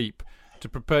night's sleep to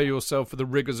prepare yourself for the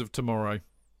rigours of tomorrow.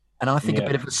 And I think a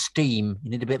bit of a steam.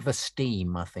 You need a bit of a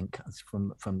steam. I think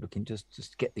from looking,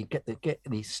 just get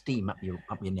the steam up your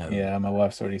nose. Yeah, my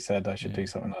wife's already said I should do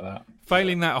something like that.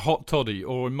 Failing that, a hot toddy,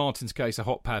 or in Martin's case, a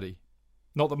hot paddy.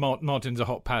 Not that Martin's a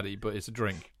hot paddy, but it's a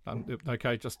drink.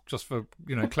 Okay, just for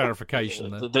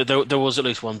clarification. There was at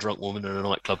least one drunk woman in a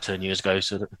nightclub 10 years ago.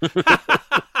 So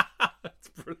that's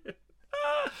brilliant.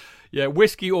 Yeah,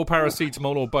 whiskey or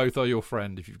paracetamol or both are your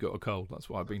friend if you've got a cold.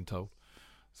 That's what I've been told.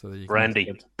 So there you go.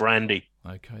 Brandy.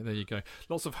 Okay, there you go.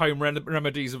 Lots of home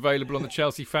remedies available on the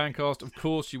Chelsea Fancast. Of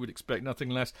course, you would expect nothing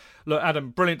less. Look,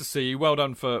 Adam, brilliant to see you. Well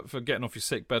done for getting off your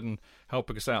sick bed and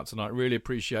helping us out tonight. Really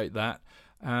appreciate that.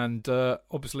 And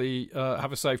obviously,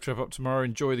 have a safe trip up tomorrow.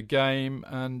 Enjoy the game.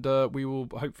 And we will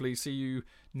hopefully see you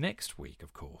next week,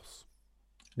 of course.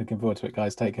 Looking forward to it,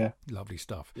 guys. Take care. Lovely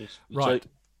stuff. Yes, right.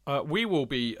 We will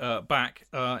be back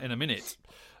in a minute.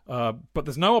 But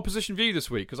there's no opposition view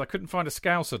this week because I couldn't find a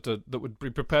Scouser that would be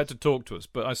prepared to talk to us.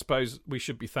 But I suppose we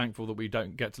should be thankful that we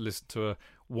don't get to listen to a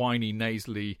whiny,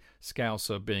 nasally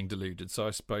Scouser being deluded. So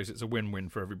I suppose it's a win-win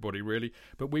for everybody, really.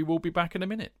 But we will be back in a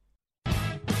minute.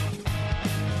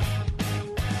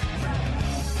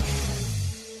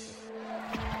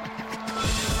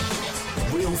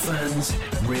 Real fans,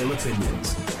 real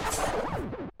opinions.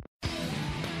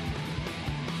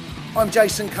 I'm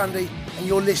Jason Cundy, and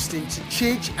you're listening to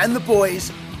Chidge and the boys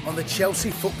on the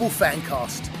Chelsea Football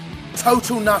Fancast.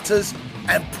 Total nutters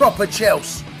and proper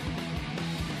Chelsea.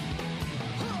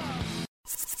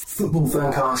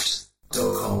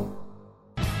 Footballfancast.com.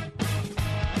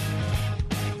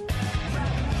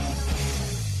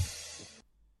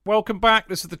 Welcome back.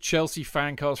 This is the Chelsea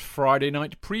Fancast Friday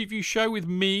night preview show with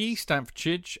me, Stanford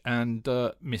Chidge, and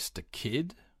Mr.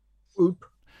 Kidd. Oop.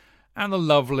 And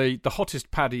the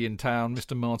hottest paddy in town,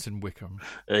 Mr. Martin Wickham.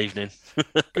 Evening.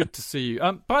 Good to see you.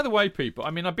 By the way, people,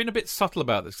 I mean, I've been a bit subtle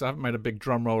about this because I haven't made a big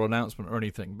drum roll announcement or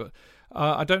anything, but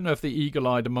I don't know if the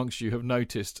eagle-eyed amongst you have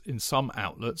noticed in some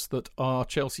outlets that our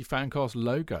Chelsea Fancast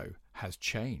logo has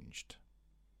changed.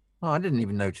 Oh, I didn't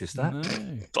even notice that. No.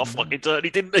 I fucking certainly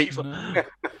didn't even.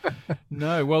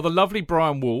 No. Well, the lovely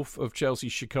Brian Wolf of Chelsea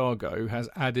Chicago has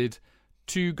added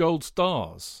 2 gold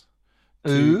stars.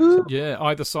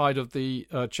 Either side of the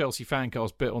Chelsea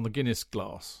Fancast bit on the Guinness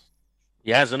glass.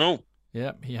 He has an all.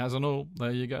 Yep, he has an all.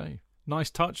 There you go. Nice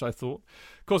touch, I thought.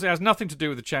 Of course, it has nothing to do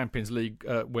with the Champions League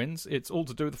wins. It's all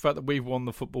to do with the fact that we've won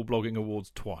the Football Blogging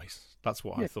Awards twice. That's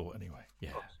what I thought, anyway.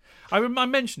 Yeah, I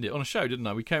mentioned it on a show, didn't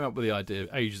I? We came up with the idea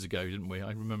ages ago, didn't we?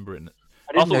 I remember it.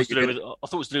 I thought it was to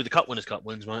do with the Cup Winners' Cup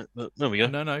wins, mate. But there we go.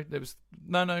 No. It was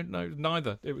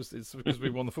neither. It's because we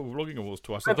won the Football Blogging Awards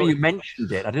twice. I thought you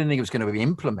mentioned it. I didn't think it was going to be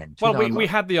implemented. Well, we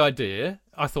had the idea.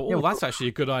 I thought, that's actually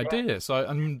a good idea. So,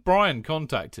 and Brian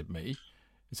contacted me.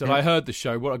 He said, I heard the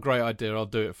show. What a great idea. I'll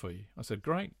do it for you. I said,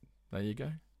 great. There you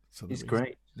go. So it's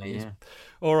great. Yeah.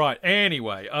 All right.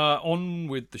 Anyway, on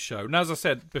with the show. And as I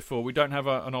said before, we don't have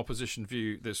an opposition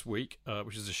view this week,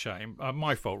 which is a shame.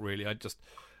 My fault, really.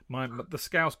 The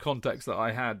Scouse contacts that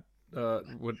I had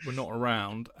were not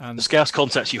around, and the Scouse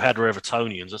contacts you had were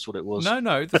Evertonians. That's what it was.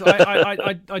 No.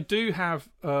 I do have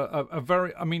a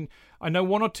very. I mean, I know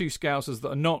 1 or 2 Scousers that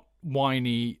are not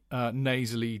whiny,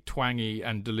 nasally, twangy,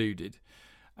 and deluded,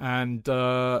 and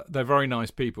they're very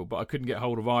nice people. But I couldn't get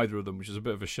hold of either of them, which is a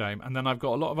bit of a shame. And then I've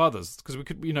got a lot of others because we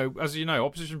could, as you know,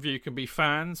 opposition view can be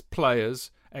fans,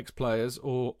 players, ex-players,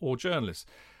 or journalists.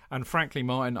 And frankly,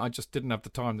 Martin, I just didn't have the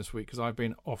time this week because I've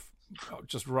been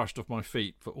just rushed off my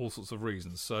feet for all sorts of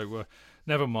reasons. So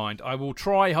never mind. I will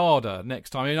try harder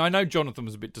next time. I mean, I know Jonathan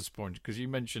was a bit disappointed because you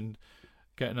mentioned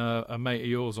getting a mate of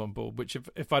yours on board, which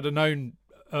if I'd have known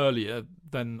earlier,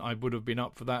 then I would have been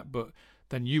up for that. But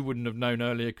then you wouldn't have known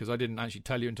earlier because I didn't actually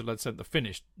tell you until I'd sent the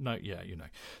finished note. Yeah,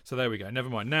 So there we go. Never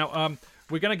mind. Now,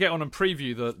 we're going to get on and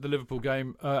preview the Liverpool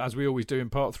game, as we always do in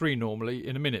part 3 normally,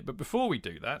 in a minute. But before we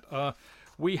do that...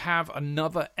 we have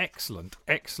another excellent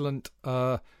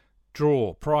prize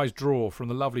draw from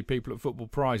the lovely people at Football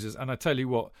Prizes. And I tell you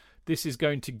what, this is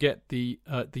going to get the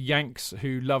Yanks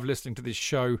who love listening to this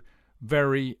show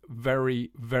very, very,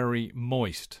 very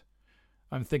moist.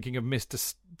 I'm thinking of Mr.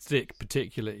 Stick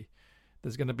particularly.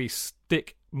 There's going to be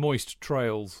stick moist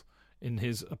trails in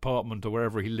his apartment or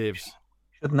wherever he lives.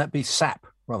 Shouldn't that be sap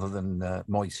rather than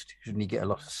moist? Shouldn't he get a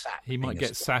lot of sap? He might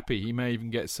get sappy. He may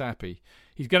even get sappy.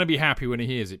 He's going to be happy when he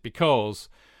hears it because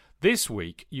this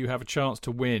week you have a chance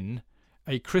to win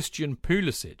a Christian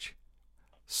Pulisic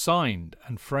signed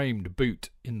and framed boot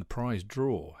in the prize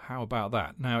draw. How about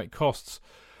that? Now, it costs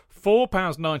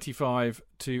 £4.95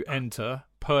 to enter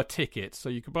per ticket, so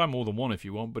you can buy more than one if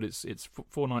you want, but it's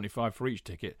 £4.95 for each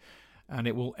ticket, and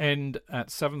it will end at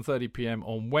 7:30 p.m.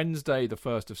 on Wednesday, the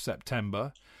 1st of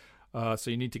September. So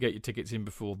you need to get your tickets in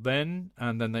before then,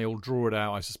 and then they all draw it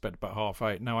out, I suspect, about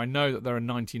 8:30. Now, I know that there are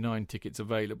 99 tickets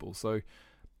available, so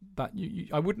that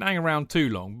I wouldn't hang around too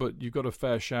long, but you've got a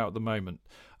fair shout at the moment.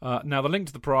 Now, the link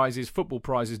to the prize is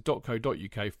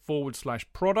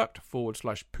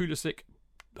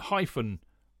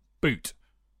footballprizes.co.uk/product/Pulisic-boot.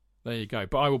 There you go.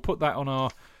 But I will put that on our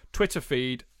Twitter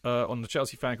feed on the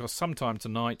Chelsea FanCast sometime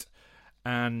tonight,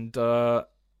 and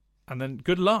then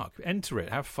good luck. Enter it.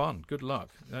 Have fun. Good luck.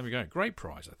 There we go. Great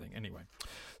prize, I think. Anyway,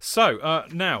 so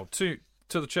now to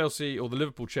the Chelsea or the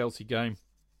Liverpool-Chelsea game.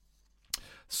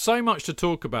 So much to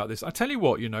talk about this. I tell you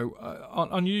what,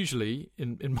 unusually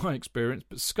in my experience,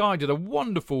 but Sky did a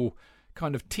wonderful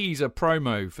kind of teaser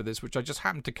promo for this, which I just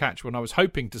happened to catch when I was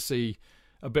hoping to see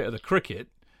a bit of the cricket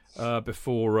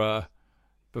before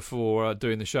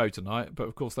doing the show tonight. But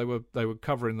of course they were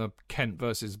covering the Kent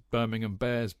versus Birmingham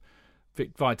Bears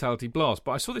Vitality Blast.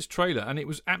 But I saw this trailer and it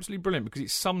was absolutely brilliant because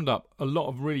it summed up a lot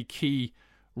of really key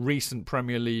recent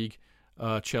Premier League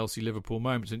Chelsea-Liverpool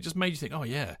moments, and it just made you think, oh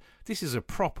yeah, this is a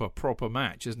proper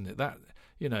match, isn't it? That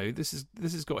this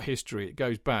has got history. It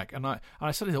goes back, and I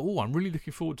suddenly thought, oh, I'm really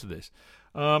looking forward to this.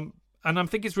 And I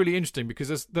think it's really interesting because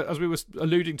as we were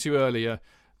alluding to earlier,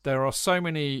 there are so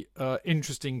many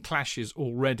interesting clashes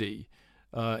already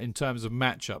in terms of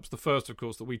matchups. The first, of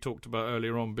course, that we talked about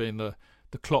earlier on being the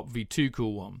Klopp v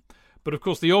Tuchel one, but of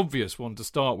course the obvious one to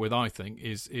start with, I think,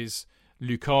 is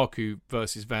Lukaku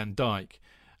versus Van Dijk.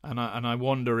 And I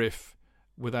wonder if,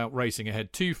 without racing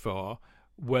ahead too far,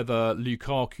 whether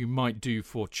Lukaku might do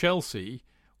for Chelsea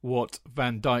what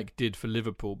Van Dijk did for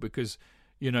Liverpool. Because,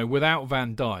 without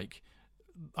Van Dijk,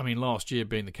 I mean, last year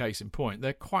being the case in point,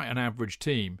 they're quite an average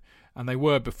team. And they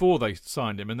were before they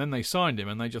signed him. And then they signed him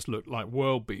and they just looked like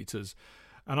world beaters.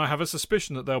 And I have a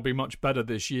suspicion that they'll be much better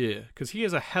this year because he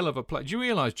is a hell of a player. Do you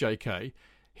realise, JK,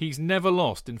 he's never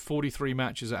lost in 43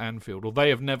 matches at Anfield, or they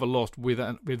have never lost with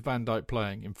Van Dijk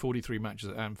playing in 43 matches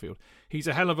at Anfield. He's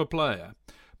a hell of a player.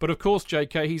 But of course,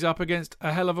 JK, he's up against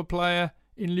a hell of a player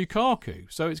in Lukaku.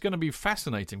 So it's going to be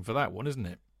fascinating for that one, isn't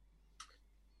it?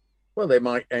 Well, they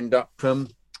might end up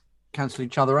cancel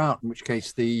each other out, in which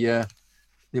case they'll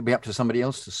be up to somebody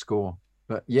else to score.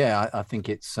 But yeah, I think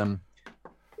it's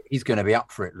he's going to be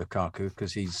up for it, Lukaku,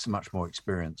 because he's much more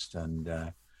experienced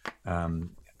and it'd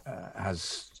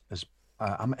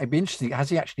be interesting. Has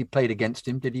he actually played against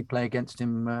him? Did he play against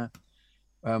him?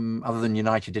 Other than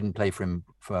United, didn't play for him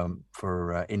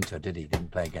for Inter, did he?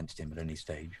 Didn't play against him at any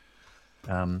stage.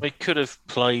 They could have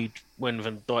played when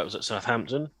Van Dijk was at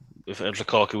Southampton if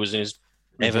Lukaku was in his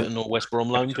Everton or West Brom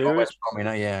loan period. West Brom,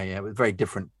 yeah. It was very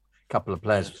different. Couple of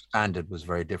players. Yes. Standard was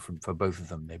very different for both of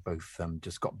them. They both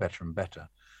just got better and better.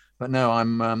 But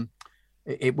no,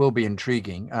 it will be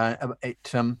intriguing. I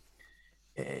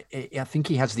think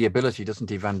he has the ability, doesn't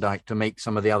he, Van Dijk, to make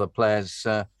some of the other players.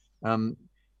 I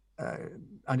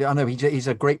know he's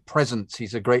a great presence.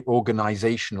 He's a great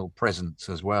organisational presence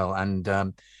as well, and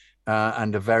a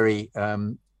very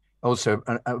also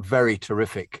a very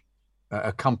terrific,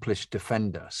 accomplished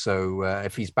defender. So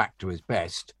if he's back to his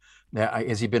best,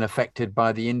 has he been affected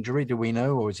by the injury? Do we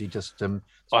know, or is he just?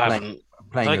 I haven't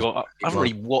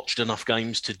really watched enough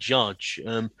games to judge.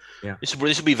 This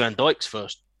will be Van Dijk's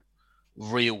first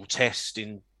real test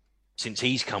since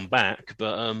he's come back.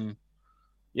 But I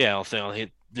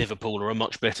think Liverpool are a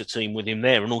much better team with him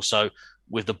there, and also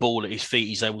with the ball at his feet,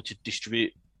 he's able to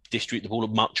distribute the ball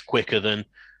much quicker than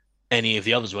any of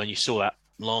the others were. And you saw that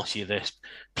last year. Their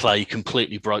play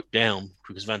completely broke down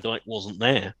because Van Dijk wasn't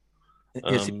there.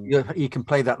 He can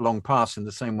play that long pass in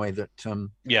the same way that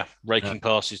raking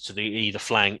passes to the either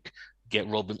flank, get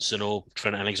Robinson or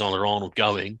Trent Alexander-Arnold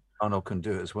going. Arnold can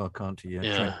do it as well, can't he?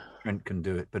 Yeah. Trent can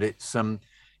do it, but it's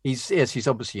he's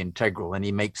obviously integral, and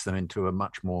he makes them into a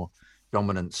much more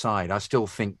dominant side. I still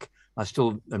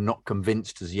am not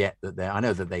convinced as yet that I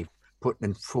know that they've put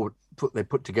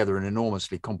together an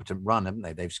enormously competent run, haven't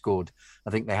they? They've scored. I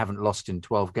think they haven't lost in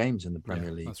 12 games in the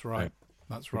Premier League. That's right.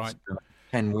 That's right.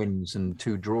 10 wins and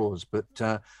 2 draws, but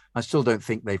I still don't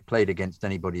think they've played against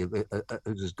anybody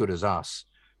who's as good as us.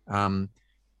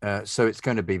 So it's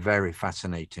going to be very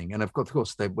fascinating. And of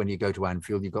course, when you go to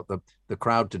Anfield, you've got the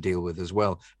crowd to deal with as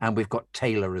well. And we've got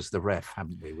Taylor as the ref,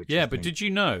 haven't we? But did you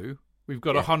know we've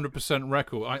got 100%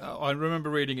 record? I remember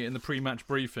reading it in the pre-match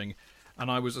briefing, and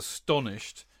I was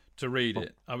astonished to read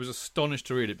it. I was astonished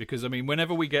to read it because, I mean,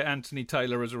 whenever we get Anthony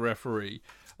Taylor as a referee,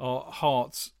 our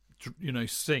hearts,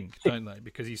 sink, don't they?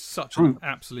 Because he's such an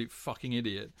absolute fucking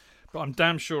idiot. But I'm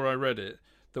damn sure I read it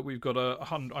that we've got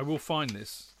 100. I will find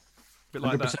this. A bit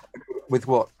like that. With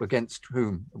what? Against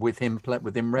whom? With him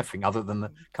reffing, other than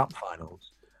the cup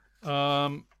finals.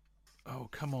 Oh,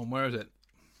 come on. Where is it?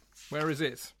 Where is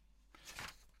it?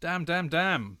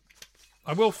 Damn.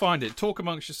 I will find it. Talk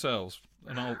amongst yourselves,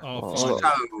 and I'll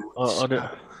find it.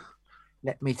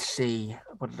 Let me see.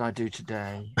 What did I do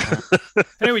today?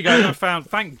 Here we go.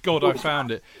 Thank God I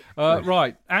found it.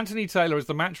 Right. Anthony Taylor is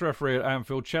the match referee at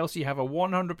Anfield. Chelsea have a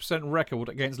 100% record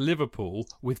against Liverpool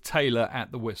with Taylor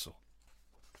at the whistle.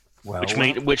 Well,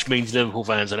 which means Liverpool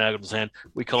fans are now going to say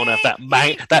we can't have that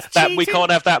we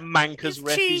can't have that manker's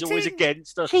ref. He's always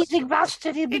against us. Cheating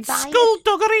bastard. It's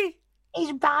skullduggery.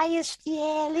 He's biased.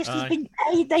 Yeah, listen, he's been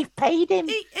paid. They've paid him.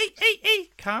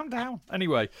 Calm down.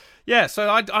 Anyway, yeah. So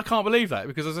I can't believe that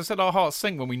because, as I said, our hearts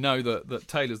sink when we know that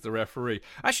Taylor's the referee.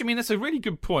 Actually, I mean that's a really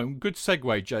good point. Good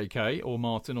segue, J.K. or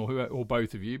Martin or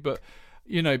both of you. But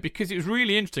because it was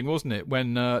really interesting, wasn't it,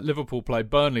 when Liverpool played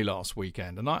Burnley last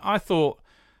weekend? And I thought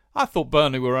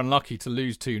Burnley were unlucky to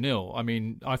lose 2-0. I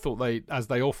mean, I thought they, as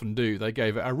they often do, they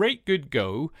gave it a right good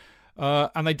go.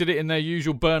 And they did it in their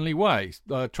usual Burnley way,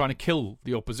 trying to kill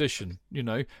the opposition,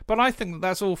 But I think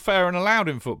that's all fair and allowed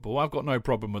in football. I've got no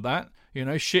problem with that.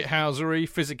 Shithousery,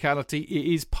 physicality,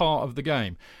 it is part of the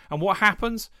game. And what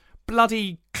happens?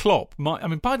 Bloody Klopp.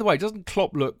 By the way, doesn't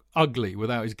Klopp look ugly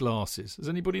without his glasses? Has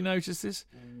anybody noticed this?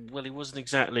 Well, he wasn't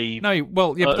exactly... No,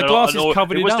 well, yeah, but the glasses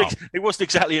covered it up. It wasn't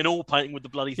exactly an oil painting with the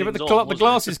bloody things on, the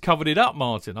glasses covered it up,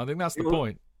 Martin. I think that's the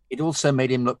point. It also made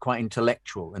him look quite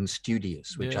intellectual and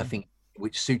studious,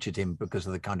 which suited him because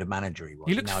of the kind of manager he was.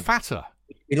 He looks fatter.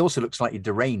 It also looks slightly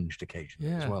deranged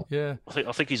occasionally as well. Yeah.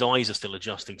 I think his eyes are still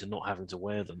adjusting to not having to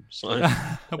wear them. So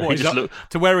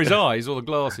to wear his eyes or the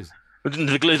glasses.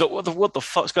 What the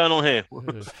fuck's going on here?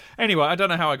 Anyway, I don't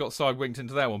know how I got sidewinked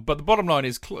into that one, but the bottom line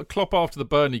is Klopp after the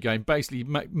Burnley game basically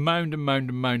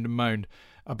moaned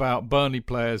about Burnley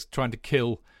players trying to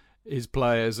kill his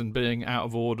players and being out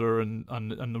of order, and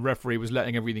the referee was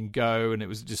letting everything go, and it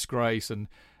was a disgrace, and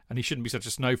he shouldn't be such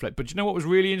a snowflake. But you know what was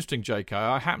really interesting, JK?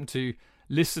 I happened to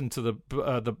listen to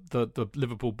the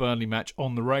Liverpool Burnley match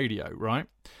on the radio, right?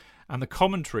 And the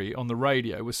commentary on the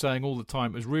radio was saying all the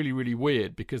time it was really, really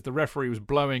weird because the referee was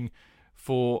blowing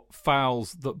for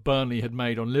fouls that Burnley had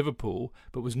made on Liverpool,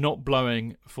 but was not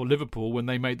blowing for Liverpool when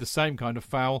they made the same kind of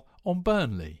foul on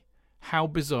Burnley. How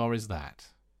bizarre is that?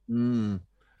 And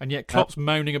yet Klopp's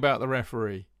moaning about the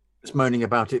referee. He was moaning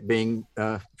about it being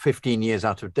 15 years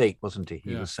out of date, wasn't he?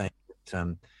 He was saying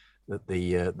that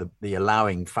the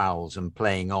allowing fouls and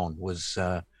playing on was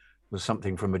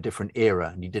something from a different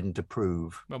era, and he didn't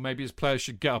approve. Well, maybe his players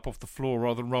should get up off the floor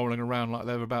rather than rolling around like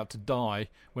they're about to die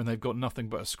when they've got nothing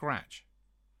but a scratch.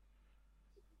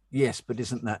 Yes, but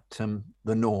isn't that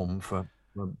the norm for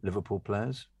Liverpool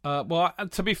players? Well,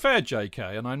 to be fair,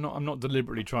 JK, and I'm not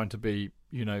deliberately trying to be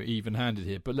even-handed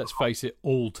here, but let's face it,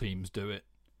 all teams do it.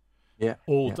 Yeah.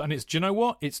 And it's, do you know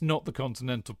what? It's not the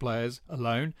continental players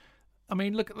alone. I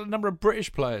mean, look at the number of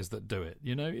British players that do it.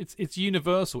 It's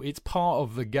universal. It's part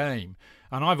of the game.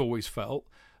 And I've always felt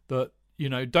that,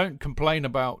 don't complain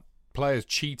about players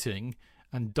cheating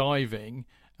and diving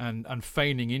and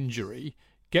feigning injury.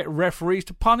 Get referees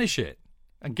to punish it.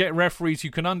 And get referees who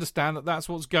can understand that that's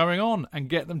what's going on and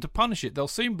get them to punish it. They'll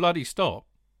soon bloody stop.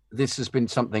 This has been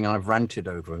something I've ranted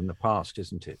over in the past,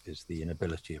 isn't it? Is the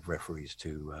inability of referees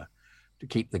to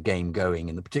keep the game going,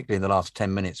 and particularly in the last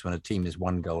 10 minutes when a team is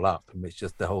one goal up, and it's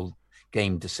just the whole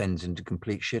game descends into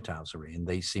complete shithousery, and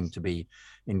they seem to be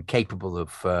incapable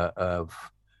of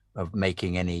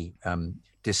making any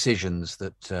decisions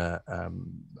that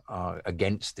are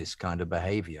against this kind of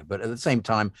behaviour. But at the same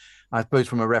time, I suppose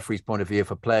from a referee's point of view,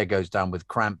 if a player goes down with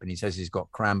cramp and he says he's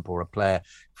got cramp, or a player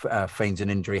feigns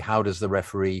an injury, how does the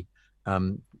referee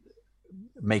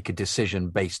make a decision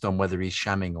based on whether he's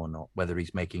shamming or not, whether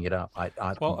he's making it up?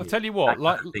 I'll tell you what,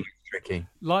 I think it's tricky.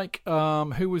 Like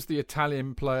who was the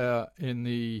Italian player in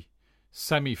the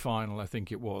semi-final, I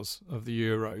think it was, of the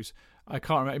Euros? I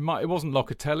can't remember. It wasn't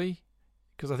Locatelli,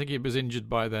 because I think he was injured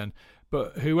by then.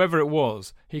 But whoever it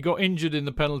was, he got injured in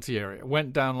the penalty area,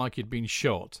 went down like he'd been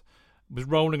shot, was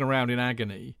rolling around in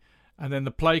agony, and then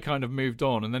the play kind of moved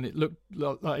on, and then it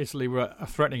looked like Italy were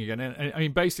threatening again. And I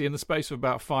mean, basically, in the space of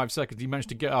about 5 seconds, he managed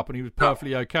to get up, and he was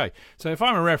perfectly okay. So if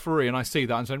I'm a referee and I see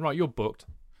that, I'm saying, right, you're booked.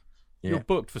 Yeah. You're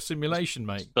booked for simulation,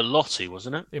 mate. Belotti,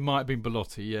 wasn't it? It might have been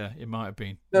Belotti, yeah. It might have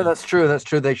been. No, that's true. That's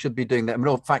true. They should be doing that. I mean,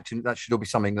 in fact, that should all be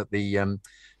something that the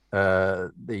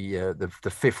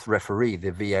the fifth referee,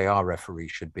 the VAR referee,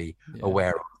 should be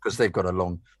aware of, because they've got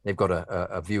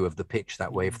a view of the pitch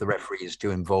that way. If the referee is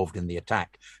too involved in the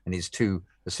attack and his two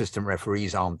assistant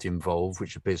referees aren't involved,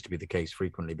 which appears to be the case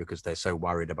frequently because they're so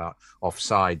worried about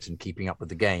offsides and keeping up with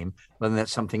the game, then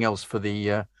that's something else for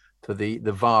the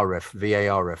VAR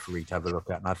referee to have a look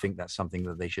at. And I think that's something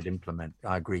that they should implement.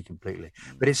 I agree completely.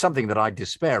 But it's something that I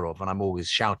despair of, and I'm always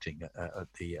shouting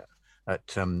at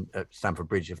Stamford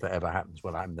Bridge, if that ever happens,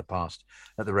 well, happened in the past,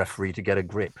 at the referee to get a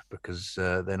grip, because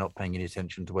they're not paying any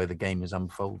attention to where the game is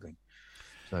unfolding.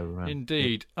 So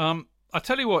indeed. I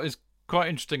tell you what is quite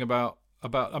interesting about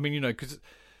I mean, because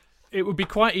it would be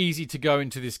quite easy to go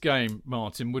into this game,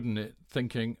 Martin, wouldn't it,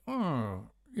 thinking,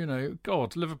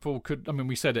 God, Liverpool could. I mean,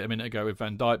 we said it a minute ago with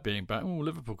Van Dijk being back. Oh,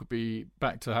 Liverpool could be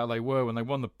back to how they were when they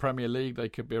won the Premier League.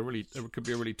 It could be a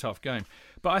really tough game.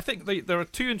 But I think there are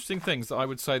two interesting things that I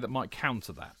would say that might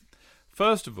counter that.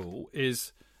 First of all,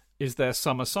 is their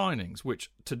summer signings, which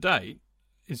to date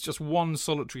is just one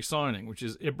solitary signing, which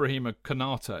is Ibrahima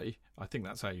Konate. I think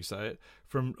that's how you say it,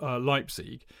 from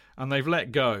Leipzig. And they've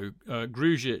let go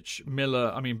Grujic,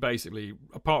 Miller. I mean, basically,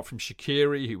 apart from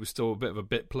Shaqiri, who was still a bit of a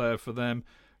bit player for them,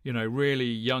 really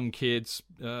young kids,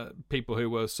 people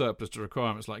who were surplus to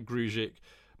requirements like Grujic,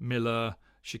 Miller,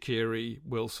 Shaqiri,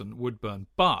 Wilson, Woodburn.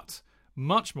 But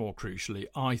much more crucially,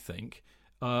 I think,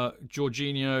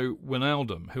 Jorginho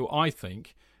Wijnaldum, who I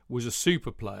think was a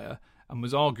super player and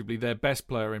was arguably their best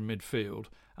player in midfield.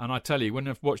 And I tell you, when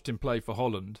I've watched him play for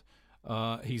Holland,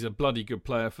 he's a bloody good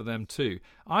player for them too.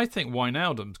 I think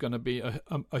Wijnaldum's going to be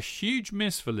a huge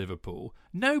miss for Liverpool.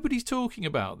 Nobody's talking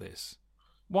about this.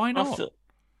 Why not?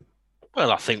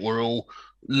 I think we're all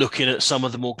looking at some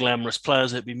of the more glamorous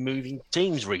players that have been moving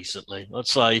teams recently. I'd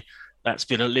say that's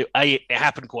been a little. It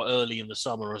happened quite early in the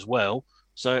summer as well,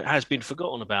 so it has been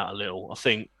forgotten about a little. I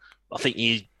think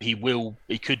he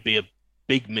could be a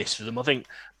big miss for them. I think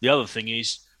the other thing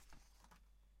is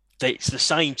that it's the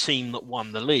same team that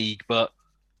won the league, but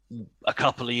a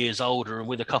couple of years older and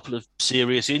with a couple of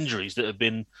serious injuries that have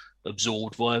been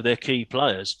absorbed by their key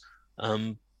players.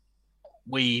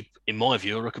 We, in my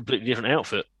view, are a completely different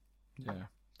outfit. Yeah,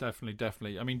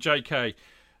 definitely. I mean, JK,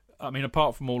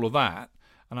 apart from all of that,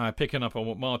 and I'm picking up on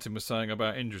what Martin was saying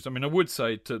about injuries, I mean, I would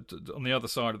say to on the other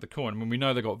side of the coin, I mean, we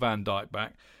know they got Van Dijk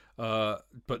back,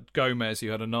 but Gomez, who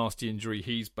had a nasty injury,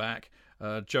 he's back.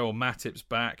 Joel Matip's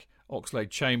back.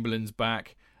 Oxlade-Chamberlain's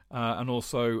back. And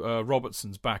also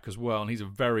Robertson's back as well. And he's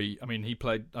he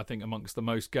played, I think, amongst the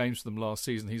most games for them last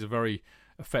season. He's a very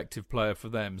effective player for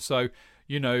them. So,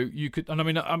 you could, and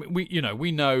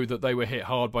we know that they were hit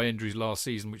hard by injuries last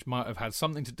season, which might have had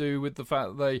something to do with the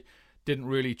fact that they didn't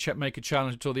really make a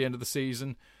challenge until the end of the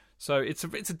season. So it's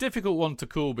a difficult one to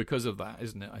call because of that,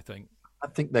 isn't it? I think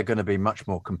they're going to be much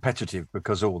more competitive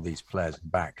because all these players are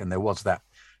back, and there was that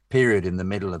period in the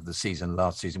middle of the season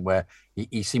last season where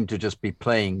he seemed to just be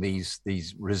playing these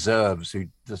reserves who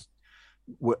just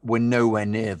were nowhere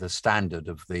near the standard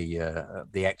of the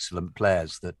excellent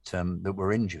players that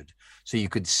were injured. So you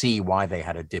could see why they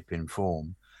had a dip in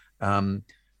form.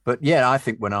 But yeah, I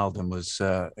think Wijnaldum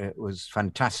was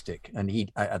fantastic, and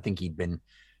I think he'd been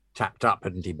tapped up,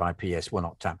 hadn't he, by PS? Well,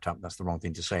 not tapped up. That's the wrong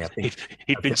thing to say. I think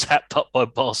he'd been tapped up by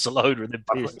Barcelona, and then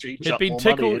PSG. He'd been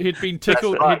tickled. He'd been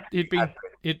tickled. Right.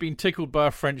 He'd been tickled by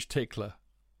a French tickler.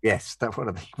 Yes, that's what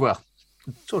I mean. Well,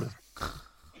 sort of.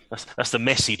 That's the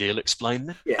Messi deal explained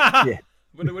then. Yeah.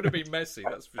 But it would have been messy,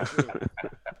 that's for sure.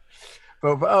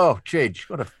 Oh, Chidge,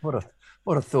 what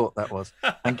a thought that was.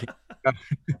 Thank you.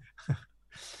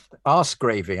 Arse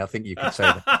gravy, I think you could say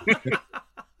that.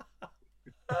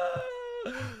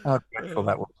 How dreadful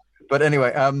that was. But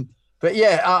anyway,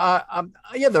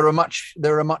 they're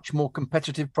a much more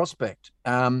competitive prospect.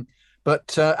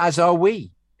 But as are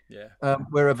we. Yeah,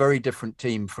 we're a very different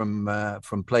team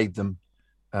from played them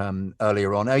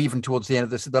earlier on, even towards the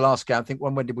end of the last game. I think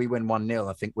when did we win 1-0?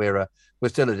 I think we're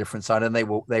still a different side, and they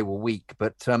were weak.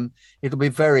 But it'll be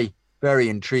very, very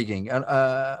intriguing. And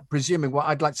presuming,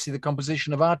 I'd like to see the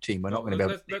composition of our team. We're not going to be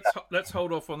able to. Let's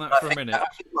hold off on that for a minute.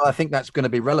 I think that's going to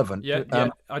be relevant. Yeah,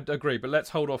 I'd agree. But let's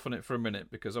hold off on it for a minute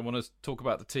because I want to talk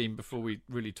about the team before we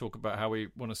really talk about how we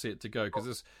want to see it to go.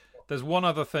 Because there's one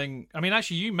other thing. I mean,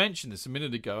 actually, you mentioned this a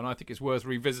minute ago, and I think it's worth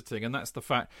revisiting. And that's the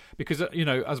fact, because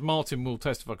as Martin will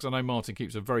testify, because I know Martin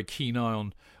keeps a very keen eye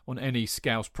on any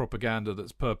Scouse propaganda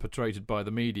that's perpetrated by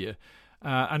the media.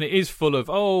 And it is full of,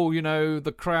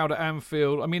 the crowd at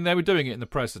Anfield. I mean, they were doing it in the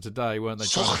presser today, weren't they?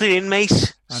 Suck it in,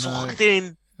 mate. Suck it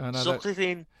in. Suck it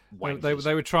in.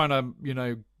 They were trying to,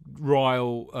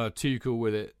 rile Tuchel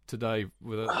with it today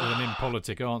with an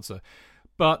impolitic answer.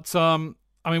 But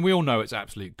I mean, we all know it's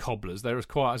absolute cobblers. They're as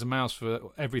quiet as a mouse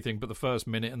for everything but the first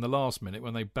minute and the last minute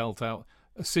when they belt out,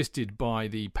 assisted by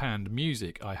the panned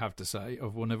music, I have to say,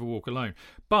 of We'll Never Walk Alone.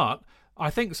 But I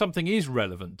think something is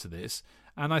relevant to this,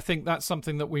 and I think that's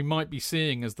something that we might be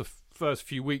seeing as the first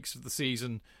few weeks of the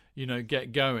season,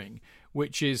 get going,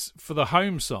 which is for the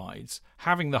home sides,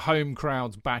 having the home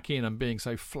crowds back in and being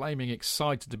so flaming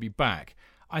excited to be back,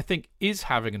 I think is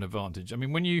having an advantage. I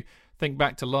mean, when you think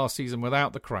back to last season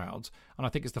without the crowds, and I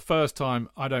think it's the first time,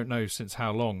 I don't know since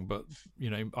how long, but,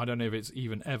 I don't know if it's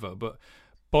even ever, but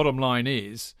bottom line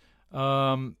is,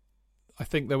 I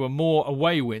think there were more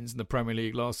away wins in the Premier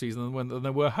League last season than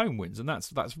there were home wins, and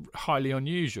that's highly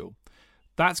unusual.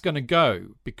 That's going to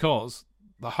go because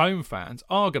the home fans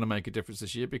are going to make a difference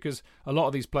this year, because a lot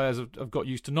of these players have got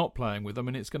used to not playing with them,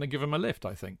 and it's going to give them a lift,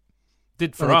 I think.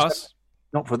 Did for us.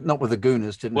 Not with the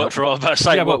Gooners, didn't it? I was about to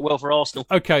say, yeah, well for Arsenal.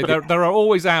 Okay, there are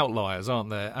always outliers, aren't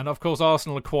there? And of course,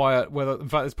 Arsenal are quiet. In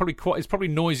fact, it's probably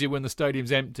noisier when the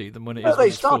stadium's empty than when it is. They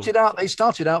started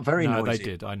out very noisy. They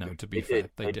did. I know. To be fair,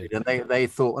 they did. And they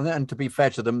thought, and to be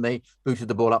fair to them, they booted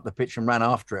the ball up the pitch and ran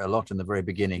after it a lot in the very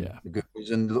beginning. Yeah. The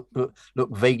Gooners, and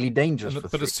look vaguely dangerous.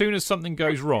 But as soon as something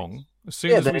goes wrong,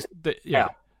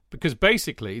 because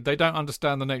basically they don't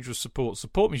understand the nature of support.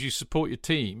 Support means you support your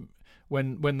team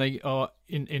when they are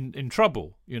in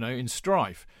trouble, in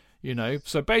strife,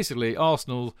 So basically,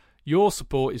 Arsenal, your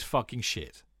support is fucking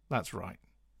shit. That's right.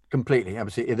 Completely,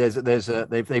 absolutely.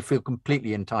 They feel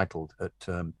completely entitled at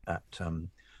the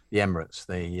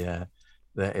Emirates.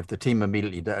 If the team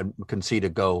immediately concede a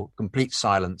goal, complete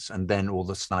silence, and then all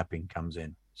the sniping comes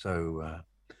in. So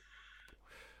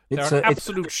they're an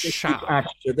absolute shower.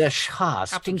 They're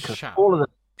stinkers. All of them.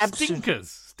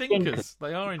 Stinkers.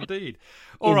 They are indeed.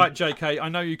 All right, JK, I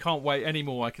know you can't wait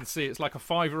anymore. I can see it's like a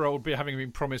 5-year-old having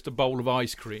been promised a bowl of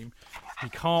ice cream. He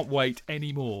can't wait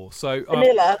anymore. So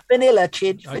vanilla,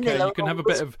 Chidge. Okay, vanilla, you can have a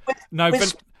bit of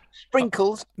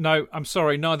sprinkles. No, I'm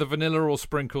sorry. Neither vanilla or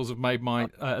sprinkles have made my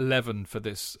 11 for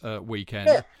this weekend.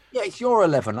 Yeah, it's your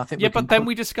 11. I think. Yeah, but then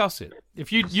we discuss it.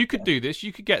 If you could do this,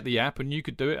 you could get the app and you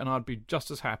could do it, and I'd be just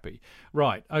as happy.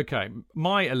 Right? Okay.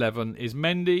 My 11 is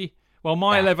Mendy. Well,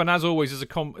 my 11, as always, is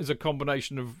a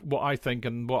combination of what I think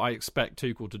and what I expect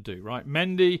Tuchel to do, right?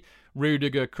 Mendy,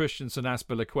 Rudiger, Christensen,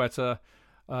 Azpilicueta,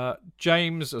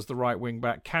 James as the right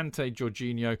wing-back, Kante,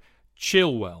 Jorginho,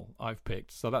 Chilwell I've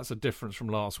picked. So that's a difference from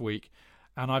last week.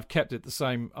 And I've kept it the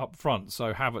same up front.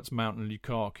 So Havertz, Mount and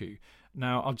Lukaku.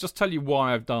 Now, I'll just tell you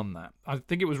why I've done that. I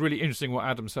think it was really interesting what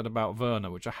Adam said about Werner,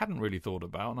 which I hadn't really thought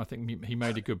about, and I think he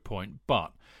made a good point.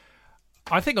 But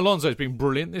I think Alonso's been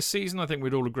brilliant this season. I think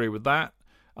we'd all agree with that.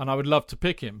 And I would love to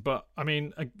pick him. But, I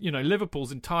mean,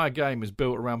 Liverpool's entire game is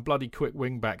built around bloody quick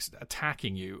wing-backs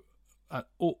attacking you at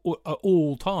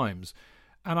all times.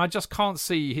 And I just can't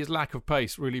see his lack of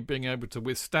pace really being able to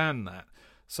withstand that.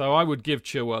 So I would give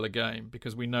Chilwell a game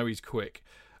because we know he's quick.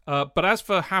 But as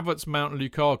for Havertz, Mount and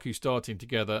Lukaku starting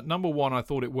together, number one, I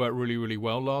thought it worked really, really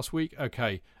well last week.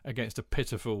 Okay, against a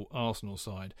pitiful Arsenal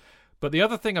side. But the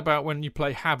other thing about when you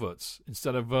play Havertz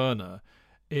instead of Werner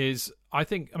is, as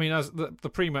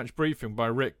the pre-match briefing by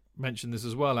Rick mentioned this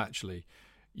as well, actually,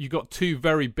 you got two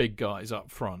very big guys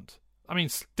up front. I mean,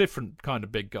 different kind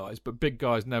of big guys, but big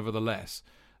guys nevertheless,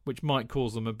 which might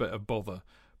cause them a bit of bother.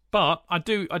 But I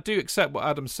do accept what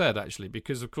Adam said, actually,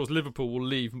 because, of course, Liverpool will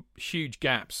leave huge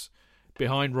gaps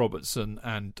behind Robertson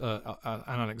and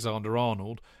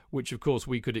Alexander-Arnold, which, of course,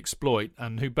 we could exploit.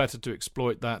 And who better to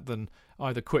exploit that than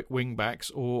either quick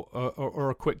wing-backs or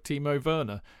a quick Timo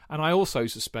Werner? And I also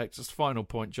suspect, as a final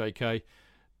point, JK,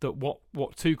 that what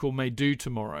Tuchel may do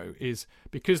tomorrow is,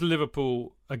 because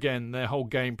Liverpool, again, their whole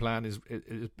game plan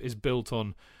is built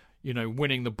on,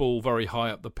 winning the ball very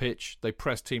high up the pitch. They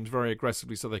press teams very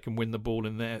aggressively so they can win the ball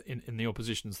in the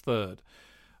opposition's third.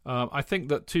 I think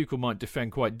that Tuchel might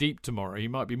defend quite deep tomorrow. He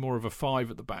might be more of a 5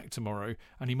 at the back tomorrow,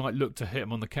 and he might look to hit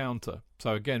him on the counter.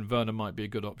 So again, Werner might be a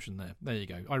good option there. There you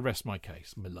go. I rest my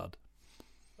case, my lad.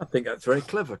 I think that's very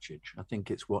clever, Chidge. I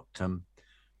think it's what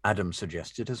Adam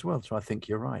suggested as well. So I think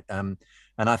you're right. And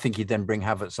I think he'd then bring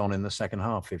Havertz on in the second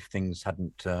half if things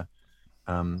hadn't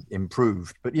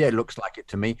improved. But yeah, it looks like it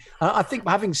to me. I think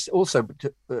having also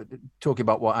talking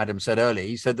about what Adam said earlier,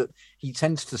 he said that he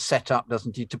tends to set up,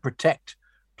 doesn't he, to protect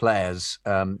players'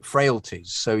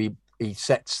 frailties. So he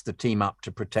sets the team up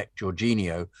to protect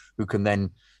Jorginho, who can then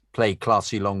play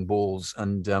classy long balls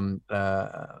and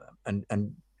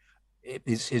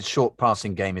his short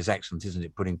passing game is excellent, isn't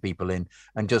it? Putting people in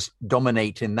and just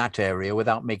dominate in that area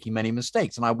without making many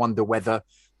mistakes. And I wonder whether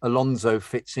Alonso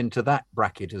fits into that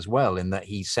bracket as well, in that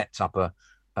he sets up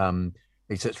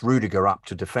he sets Rudiger up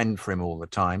to defend for him all the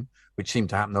time, which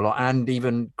seemed to happen a lot, and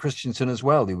even Christensen as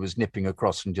well, who was nipping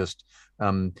across and just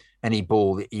any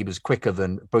ball. He was quicker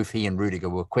than both he and Rudiger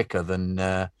were quicker than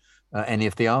any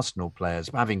of the Arsenal players.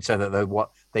 Having said that,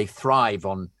 they thrive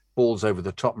on balls over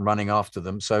the top and running after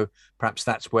them. So perhaps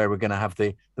that's where we're going to have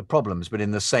the problems. But in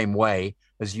the same way,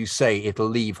 as you say, it'll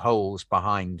leave holes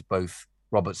behind both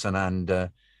Robertson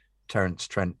and Terence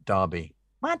Trent D'Arby.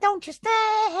 Why don't you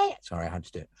stay? Sorry, I had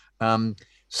to do it.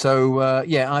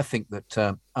 Yeah, I think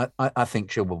that I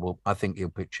think Chilwell I think he'll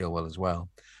pick Chilwell as well.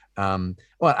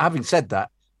 Well, having said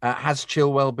that, has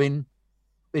Chilwell been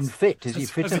fit? Is he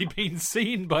fit? Has he been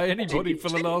seen by anybody for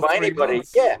the last 3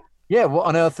 months? Yeah. What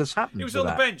on earth has happened? He was on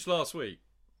the bench last week.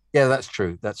 Yeah, that's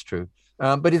true.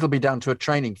 But it'll be down to a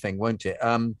training thing, won't it?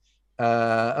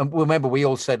 And remember, we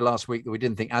all said last week that we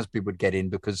didn't think Asby would get in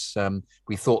because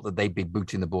we thought that they'd be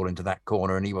booting the ball into that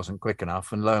corner and he wasn't quick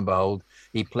enough. And lo and behold,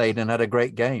 he played and had a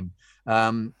great game.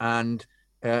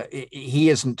 He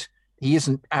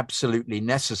isn't absolutely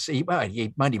necessary. Well,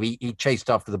 he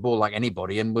chased after the ball like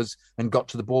anybody and got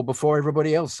to the ball before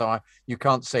everybody else. So you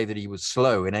can't say that he was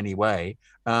slow in any way.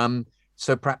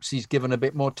 So perhaps he's given a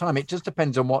bit more time. It just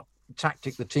depends on what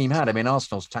tactic the team had. I mean,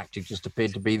 Arsenal's tactic just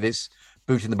appeared to be this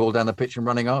booting the ball down the pitch and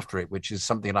running after it, which is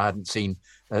something that I hadn't seen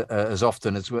as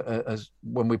often as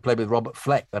when we played with Robert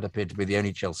Fleck. That appeared to be the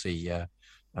only Chelsea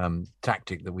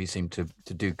tactic that we seem to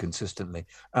do consistently.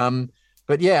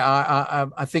 But yeah,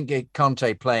 I think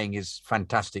Kante playing is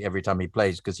fantastic every time he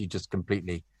plays because he just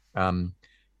completely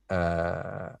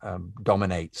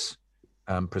dominates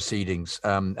proceedings.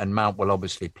 And Mount will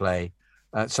obviously play.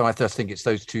 So I just think it's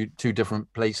those two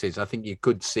different places. I think you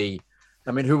could see.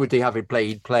 I mean, who would he have him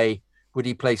play? Would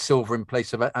he play Silva in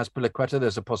place of Azpilicueta?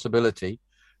 There's a possibility.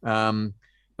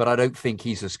 But I don't think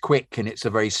he's as quick, and it's a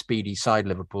very speedy side,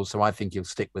 Liverpool. So I think he'll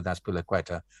stick with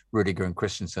Azpilicueta, Rudiger and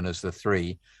Christensen as the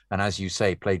three. And as you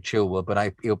say, play Chilwell,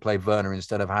 but he'll play Werner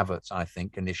instead of Havertz, I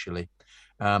think, initially.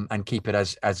 And keep it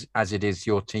as it is.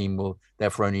 Your team will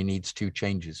therefore only needs 2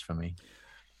 changes for me.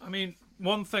 I mean,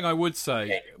 one thing I would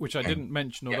say, which I didn't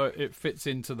mention, although it fits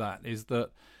into that, is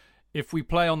that if we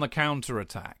play on the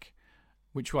counter-attack,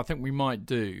 which I think we might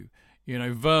do, you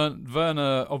know,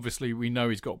 Werner, obviously we know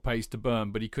he's got pace to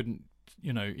burn, but he couldn't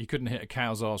hit a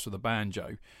cow's arse with a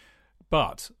banjo.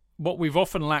 But what we've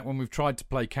often lacked when we've tried to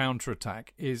play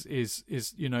counter-attack is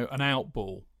you know, an out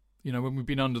ball. You know, when we've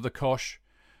been under the cosh,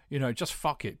 you know, just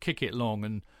fuck it, kick it long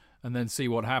and then see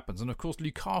what happens. And of course,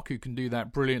 Lukaku can do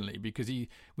that brilliantly because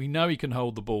we know he can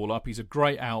hold the ball up. He's a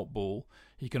great out ball.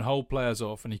 He can hold players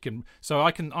off, and he can. So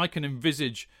I can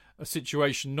envisage a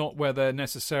situation not where they're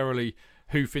necessarily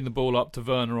hoofing the ball up to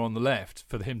Werner on the left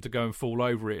for him to go and fall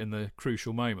over it in the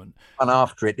crucial moment. And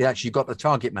after it, actually got the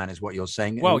target man, is what you're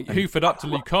saying. Well, hoof it up to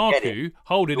Lukaku,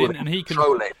 hold it in, and he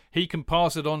can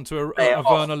pass it on to a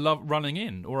Werner running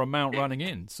in or a Mount running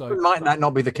in. So might that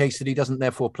not be the case that he doesn't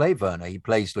therefore play Werner? He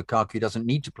plays Lukaku, he doesn't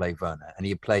need to play Werner.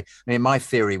 And my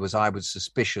theory was I was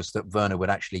suspicious that Werner would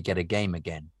actually get a game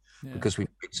again. Yeah. Because we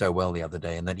played so well the other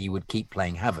day, and that he would keep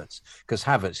playing Havertz, because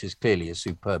Havertz is clearly a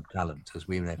superb talent, as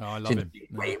we know. I love him.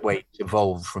 Way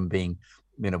evolved from being,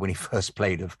 you know, when he first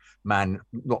played, of man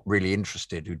not really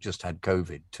interested who just had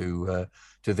COVID to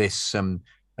this.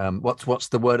 What's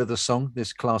the word of the song?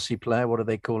 This classy player. What do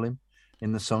they call him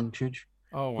in the song, Chuj?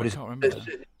 Oh, I can't remember.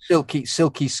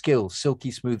 Silky skills, silky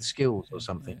smooth skills, or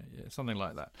something. Yeah, something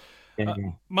like that. Yeah.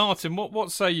 Martin,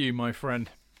 what say you, my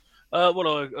friend?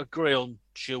 Well, I agree on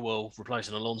Chilwell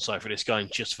replacing Alonso for this game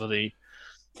just for the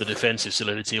defensive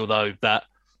solidity, although that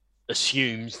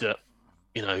assumes that,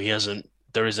 you know,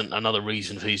 there isn't another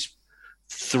reason for his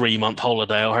 3-month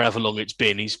holiday or however long it's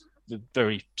been. He's a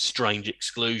very strange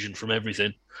exclusion from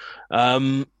everything.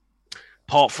 Apart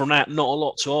from that, not a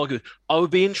lot to argue. I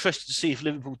would be interested to see if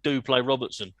Liverpool do play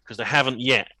Robertson, because they haven't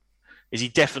yet. Is he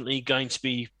definitely going to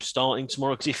be starting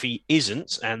tomorrow? Because if he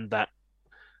isn't, and that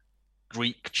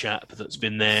Greek chap that's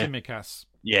been there, Tsimikas.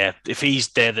 Yeah, if he's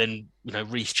there, then, you know,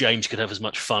 Reece James could have as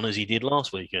much fun as he did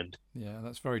last weekend. Yeah,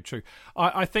 that's very true.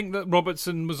 I think that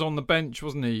Robertson was on the bench,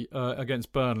 wasn't he,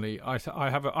 against Burnley? I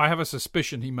have a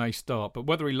suspicion he may start, but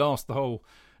whether he lasts the whole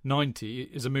 90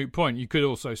 is a moot point. You could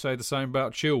also say the same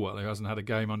about Chilwell, who hasn't had a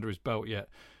game under his belt yet.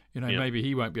 You know, maybe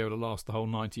he won't be able to last the whole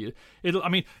 90. I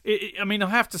mean, I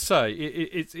have to say,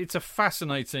 it's a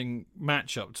fascinating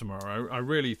matchup tomorrow. I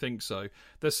really think so.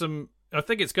 I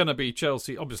think it's going to be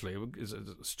Chelsea. Obviously, it's a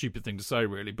stupid thing to say,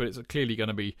 really, but it's clearly going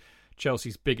to be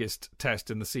Chelsea's biggest test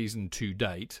in the season to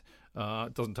date.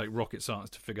 It doesn't take rocket science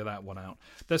to figure that one out.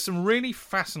 There's some really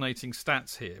fascinating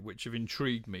stats here which have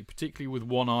intrigued me, particularly with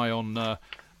one eye on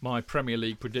my Premier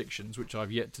League predictions, which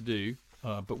I've yet to do,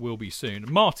 but will be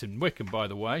soon. Martin Wickham, by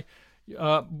the way,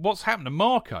 What's happened to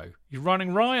Marco? He's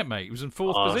running riot, mate. He was in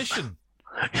fourth position.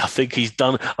 I think he's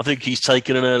done. I think he's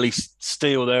taken an early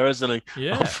steal there, hasn't he?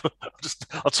 Yeah.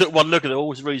 I took one look at it.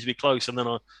 Always reasonably close, and then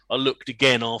I looked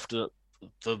again after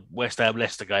the West Ham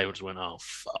Leicester game. I just went, "Oh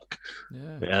fuck!"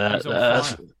 Yeah,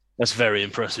 that's very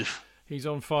impressive. He's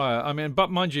on fire. I mean,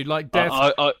 but mind you, like Death.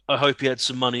 I hope he had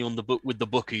some money on the book with the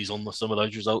bookies on some of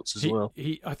those results as well.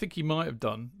 I think he might have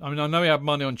done. I mean, I know he had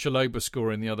money on Chalobah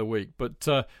scoring the other week, but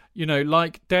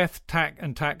like death,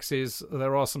 and taxes,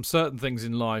 there are some certain things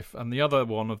in life, and the other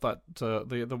one of that,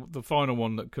 the final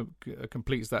one that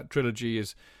completes that trilogy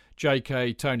is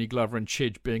J.K., Tony Glover, and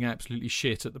Chidge being absolutely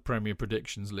shit at the Premier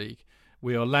Predictions League.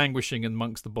 We are languishing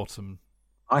amongst the bottom.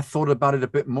 I thought about it a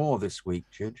bit more this week,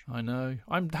 Chidge. I know.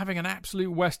 I'm having an absolute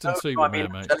Western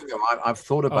Superman, mate. I'm telling you, I've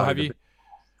thought about it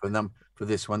a bit for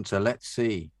this one, so let's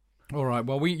see. All right.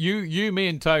 Well, you, me,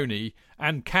 and Tony,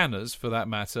 and Canners, for that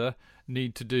matter,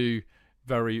 need to do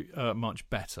very much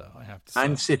better, I have to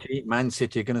say. Man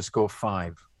City are going to score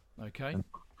 5. Okay. And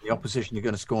the opposition are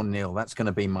going to score 0. That's going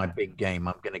to be my big game.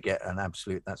 I'm going to get an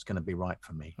absolute. That's going to be right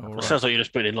for me. It sounds like you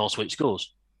just put in last week's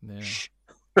scores. Yeah.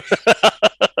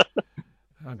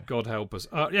 Oh, God help us.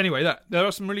 Anyway, there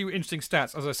are some really interesting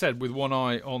stats, as I said, with one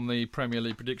eye on the Premier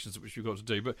League predictions, which we've got to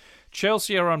do. But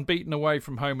Chelsea are unbeaten away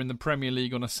from home in the Premier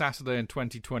League on a Saturday in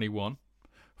 2021.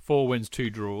 4 wins,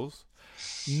 2 draws.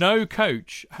 No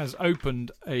coach has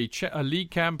opened a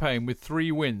league campaign with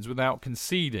 3 wins without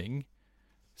conceding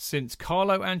since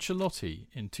Carlo Ancelotti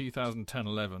in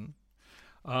 2010-11.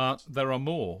 There are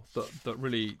more that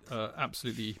really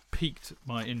absolutely piqued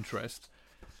my interest.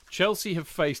 Chelsea have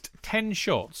faced 10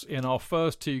 shots in our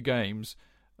first 2 games,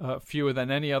 fewer than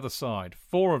any other side.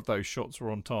 4 of those shots were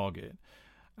on target.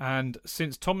 And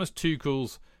since Thomas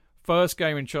Tuchel's first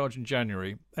game in charge in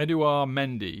January, Edouard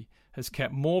Mendy has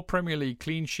kept more Premier League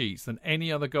clean sheets than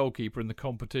any other goalkeeper in the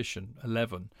competition,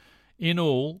 11. In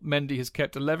all, Mendy has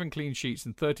kept 11 clean sheets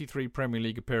in 33 Premier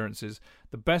League appearances,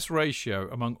 the best ratio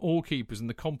among all keepers in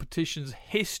the competition's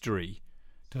history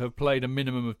to have played a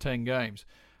minimum of 10 games.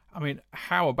 I mean,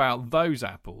 how about those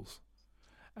apples?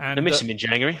 And they miss him in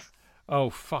January. Oh,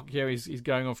 fuck yeah, he's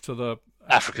going off to the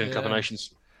African Cup of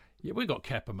Nations. Yeah, we got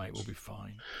Kepa, mate. We'll be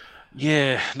fine.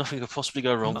 Yeah, nothing could possibly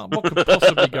go wrong. No, what could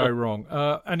possibly go wrong?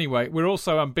 Anyway, we're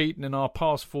also unbeaten in our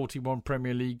past 41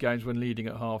 Premier League games when leading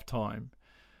at half-time.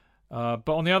 But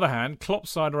on the other hand,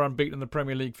 Klopp's side are unbeaten in the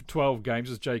Premier League for 12 games,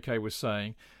 as JK was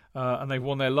saying. And they've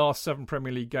won their last 7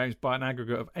 Premier League games by an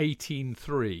aggregate of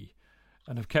 18-3.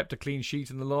 And have kept a clean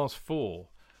sheet in the last 4.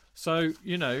 So,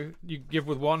 you give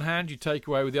with one hand, you take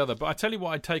away with the other. But I tell you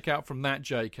what I take out from that,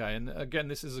 JK, and again,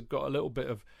 this has got a little bit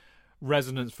of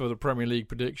resonance for the Premier League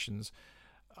predictions.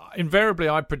 Invariably,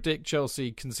 I predict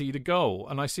Chelsea concede a goal,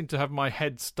 and I seem to have my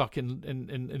head stuck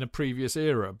in a previous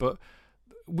era. But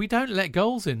we don't let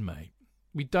goals in, mate.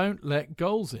 We don't let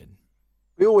goals in.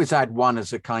 We always add one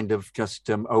as a kind of just,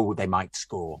 they might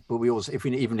score. But we also,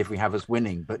 even if we have us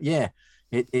winning. But yeah.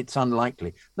 It's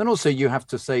unlikely. Then also you have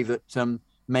to say that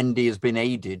Mendy has been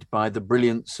aided by the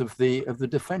brilliance of the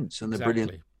defence and the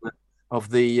brilliance of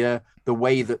the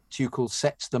way that Tuchel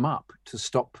sets them up to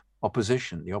stop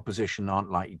opposition. The opposition aren't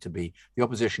likely to be. The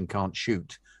opposition can't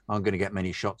shoot. Aren't going to get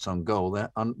many shots on goal. They're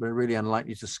really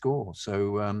unlikely to score.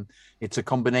 So it's a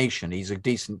combination. He's a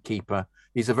decent keeper.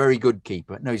 He's a very good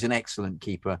keeper. No, he's an excellent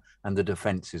keeper, and the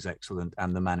defence is excellent,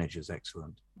 and the manager's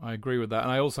excellent. I agree with that.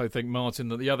 And I also think, Martin,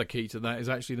 that the other key to that is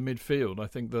actually the midfield. I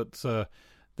think that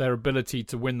their ability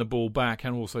to win the ball back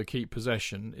and also keep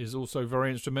possession is also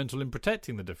very instrumental in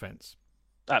protecting the defence.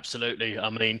 Absolutely. I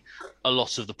mean, a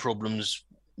lot of the problems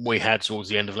we had towards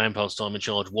the end of Lampard's time in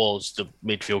charge was the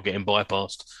midfield getting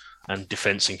bypassed and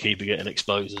defence and keeper getting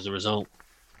exposed as a result.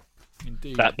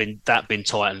 Indeed. That been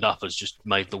tightened up has just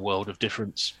made the world of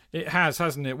difference. It has,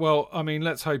 hasn't it? Well, I mean,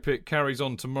 let's hope it carries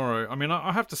on tomorrow. I mean,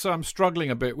 I have to say I'm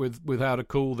struggling a bit with how to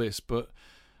call this, but,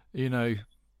 I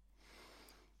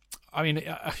mean,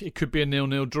 it could be a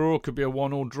 0-0 draw, it could be a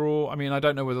 1-1 draw. I mean, I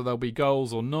don't know whether there'll be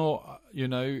goals or not.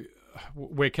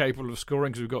 We're capable of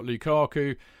scoring because we've got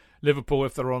Lukaku. Liverpool,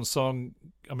 if they're on song,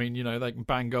 I mean, they can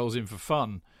bang goals in for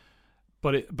fun.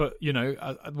 But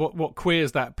what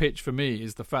queers that pitch for me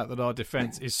is the fact that our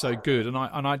defence is so good, and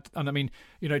I mean,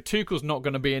 Tuchel's not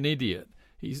going to be an idiot.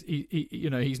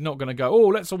 He's not going to go,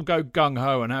 let's all go gung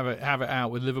ho and have it out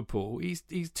with Liverpool. He's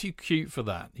too cute for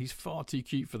that. He's far too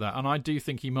cute for that, and I do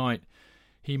think he might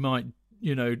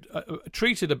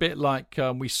treat it a bit like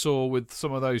we saw with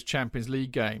some of those Champions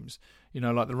League games,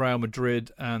 like the Real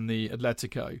Madrid and the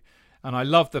Atletico. And I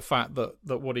love the fact that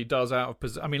what he does out of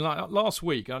position. I mean, like last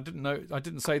week, I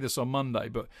didn't say this on Monday,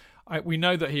 but we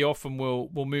know that he often will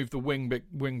move the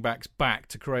wing backs back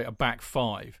to create a back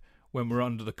five when we're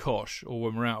under the cosh or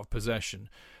when we're out of possession.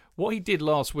 What he did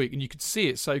last week, and you could see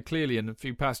it so clearly in a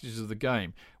few passages of the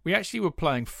game, we actually were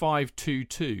playing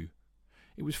 5-2-2.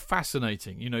 It was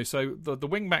fascinating, So the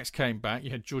wing backs came back.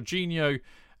 You had Jorginho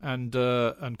and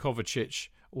Kovacic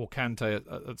or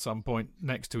Kante at some point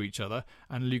next to each other,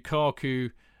 and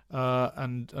Lukaku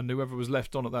and whoever was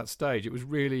left on at that stage. It was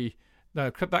really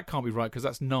that can't be right because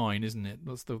that's 9, isn't it?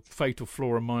 That's the fatal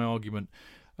flaw in my argument.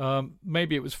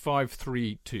 Maybe it was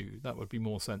 5-3-2. That would be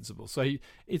more sensible. So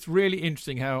it's really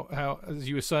interesting how, as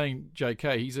you were saying,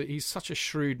 JK, he's such a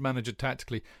shrewd manager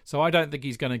tactically. So I don't think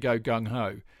he's going to go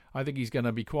gung-ho. I think he's going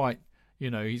to be quite,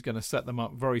 he's going to set them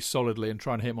up very solidly and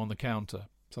try and hit them on the counter.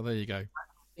 So there you go.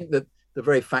 I think that the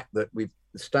very fact that we've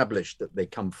established that they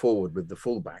come forward with the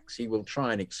fullbacks, he will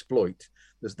try and exploit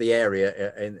the area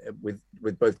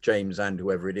with both James and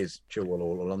whoever it is, Chilwell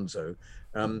or Alonso,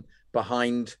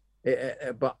 behind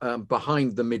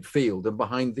the midfield and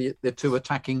behind the two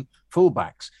attacking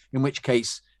fullbacks. In which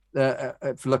case,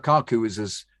 if Lukaku is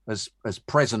as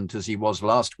present as he was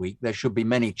last week, there should be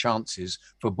many chances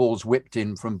for balls whipped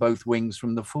in from both wings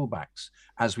from the fullbacks,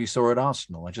 as we saw at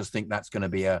Arsenal. I just think that's going to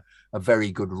be a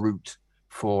very good route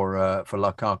for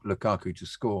Lukaku to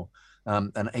score.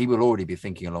 And he will already be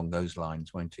thinking along those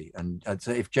lines, won't he? And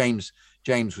so if James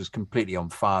was completely on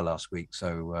fire last week,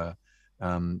 so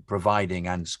providing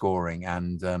and scoring,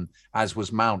 and as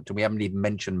was Mount, and we haven't even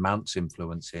mentioned Mount's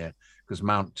influence here, because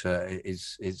Mount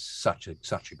is such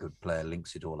a good player,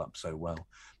 links it all up so well,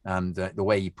 and the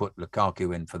way he put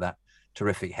Lukaku in for that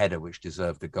terrific header, which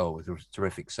deserved the goal, was a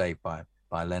terrific save by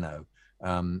Leno.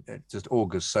 It just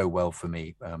augurs so well for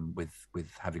me with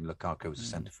having Lukaku as a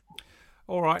centre forward.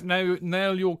 All right, now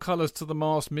nail your colours to the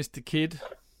mast, Mr. Kidd.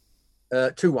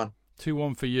 2-1.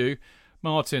 2-1 for you.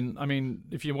 Martin, I mean,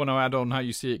 if you want to add on how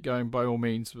you see it going, by all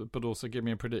means, but also give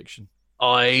me a prediction.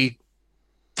 I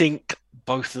think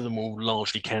both of them will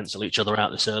largely cancel each other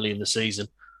out this early in the season.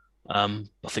 I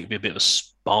think it'll be a bit of a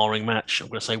sparring match. I'm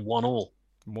going to say 1-1.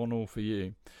 1-1 for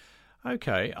you.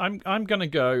 Okay, I'm going to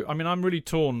go. I mean, I'm really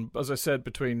torn, as I said,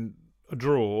 between a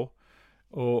draw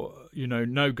or,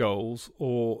 no goals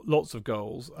or lots of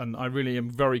goals, and I really am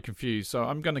very confused. So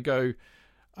I'm going to go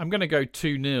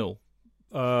 2-0.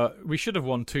 We should have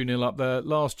won 2-0 up there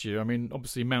last year. I mean,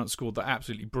 obviously Mount scored that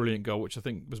absolutely brilliant goal, which I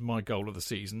think was my goal of the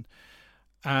season.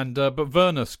 And but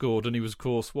Werner scored, and he was, of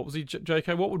course, what was he,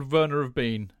 JK? What would Werner have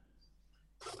been?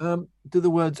 Do the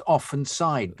words off and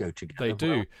side go together? They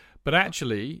do. But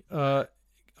actually,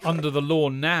 under the law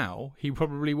now, he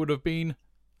probably would have been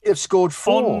scored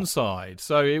 4 onside.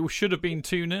 So it should have been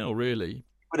 2-0, really. It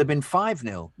would have been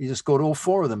 5-0. He just scored all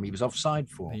 4 of them. He was offside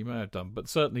for. He may have done, but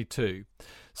certainly 2.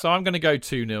 So I'm going to go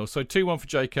 2-0. So 2-1 for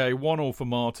JK, 1-1 for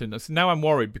Martin. So now I'm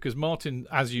worried because Martin,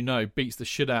 as you know, beats the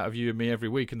shit out of you and me every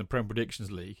week in the Prem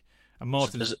Predictions League. And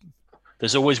Martin,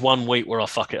 there's always one week where I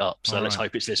fuck it up. So let's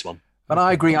hope it's this one. But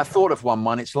I agree. I thought of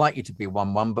 1-1. It's likely to be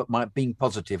 1-1, but being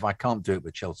positive, I can't do it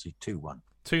with Chelsea. 2-1.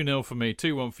 2-0 for me,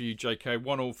 2-1 for you, JK,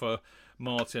 1-1 for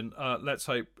Martin. Let's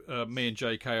hope me and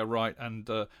JK are right and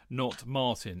not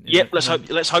Martin. Let's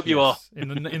hope you are in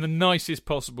the nicest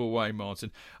possible way,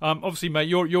 Martin. Obviously, mate,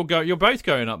 you're both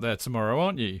going up there tomorrow,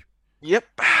 aren't you? Yep.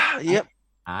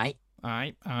 Aye.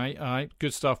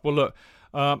 Good stuff. Well, look,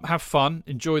 have fun,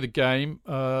 enjoy the game.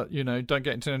 Don't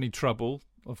get into any trouble,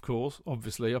 of course.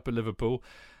 Obviously, up at Liverpool.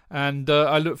 And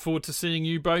I look forward to seeing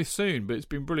you both soon. But it's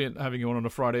been brilliant having you on a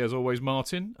Friday, as always,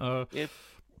 Martin. Yep.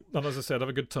 And as I said, have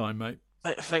a good time, mate.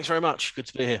 Thanks very much. Good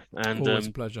to be here. And always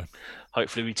a pleasure.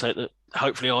 Hopefully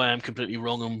hopefully I am completely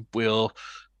wrong and we're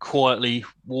quietly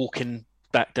walking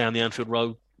back down the Anfield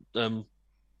Road,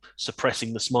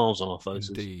 suppressing the smiles on our faces.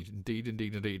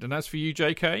 Indeed. And as for you,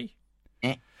 JK?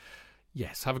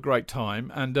 Yes, have a great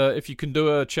time. And if you can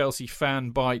do a Chelsea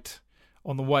fan bite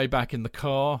on the way back in the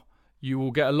car, you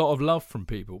will get a lot of love from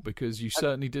people because you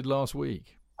certainly did last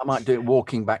week. I might do it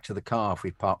walking back to the car if we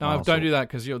park. No, don't do that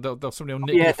because somebody will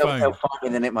nick your phone. They'll find me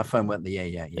and then nick my phone.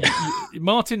 Yeah.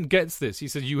 Martin gets this. He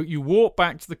says you walk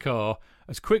back to the car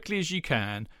as quickly as you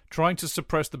can, trying to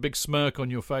suppress the big smirk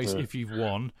on your face if you've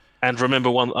won. And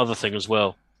remember one other thing as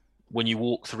well. When you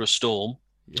walk through a storm,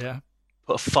 put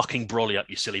a fucking brolly up,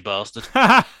 you silly bastard.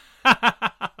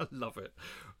 Love it.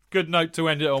 Good note to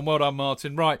end it on. Well done,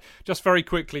 Martin. Right, just very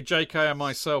quickly, JK and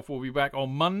myself will be back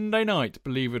on Monday night,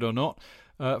 believe it or not,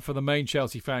 for the main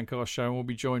Chelsea FanCast show. And we'll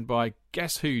be joined by,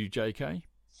 guess who, JK?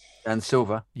 And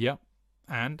Silva. Yep.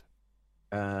 And?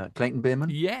 Clayton Beerman.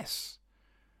 Yes.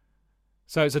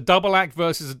 So it's a double act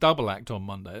versus a double act on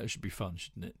Monday. That should be fun,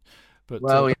 shouldn't it? But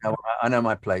well, I know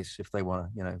my place if they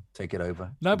want to, take it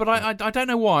over. No, but I don't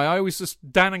know why. I always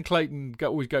just Dan and Clayton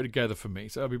always go together for me.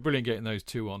 So it'd be brilliant getting those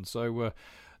two on. So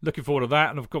looking forward to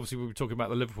that. And of course, we'll be talking about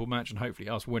the Liverpool match and hopefully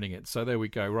us winning it. So there we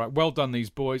go. Right. Well done,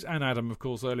 these boys. And Adam, of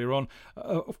course, earlier on.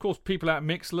 Of course, people at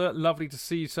Mixler. Lovely to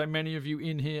see so many of you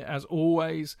in here as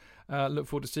always. Look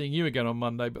forward to seeing you again on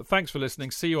Monday. But thanks for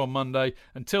listening. See you on Monday.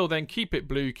 Until then, keep it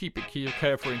blue, keep it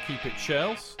carefree, and keep it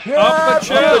shells. Yeah, up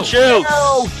the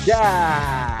Chels!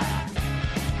 Yeah.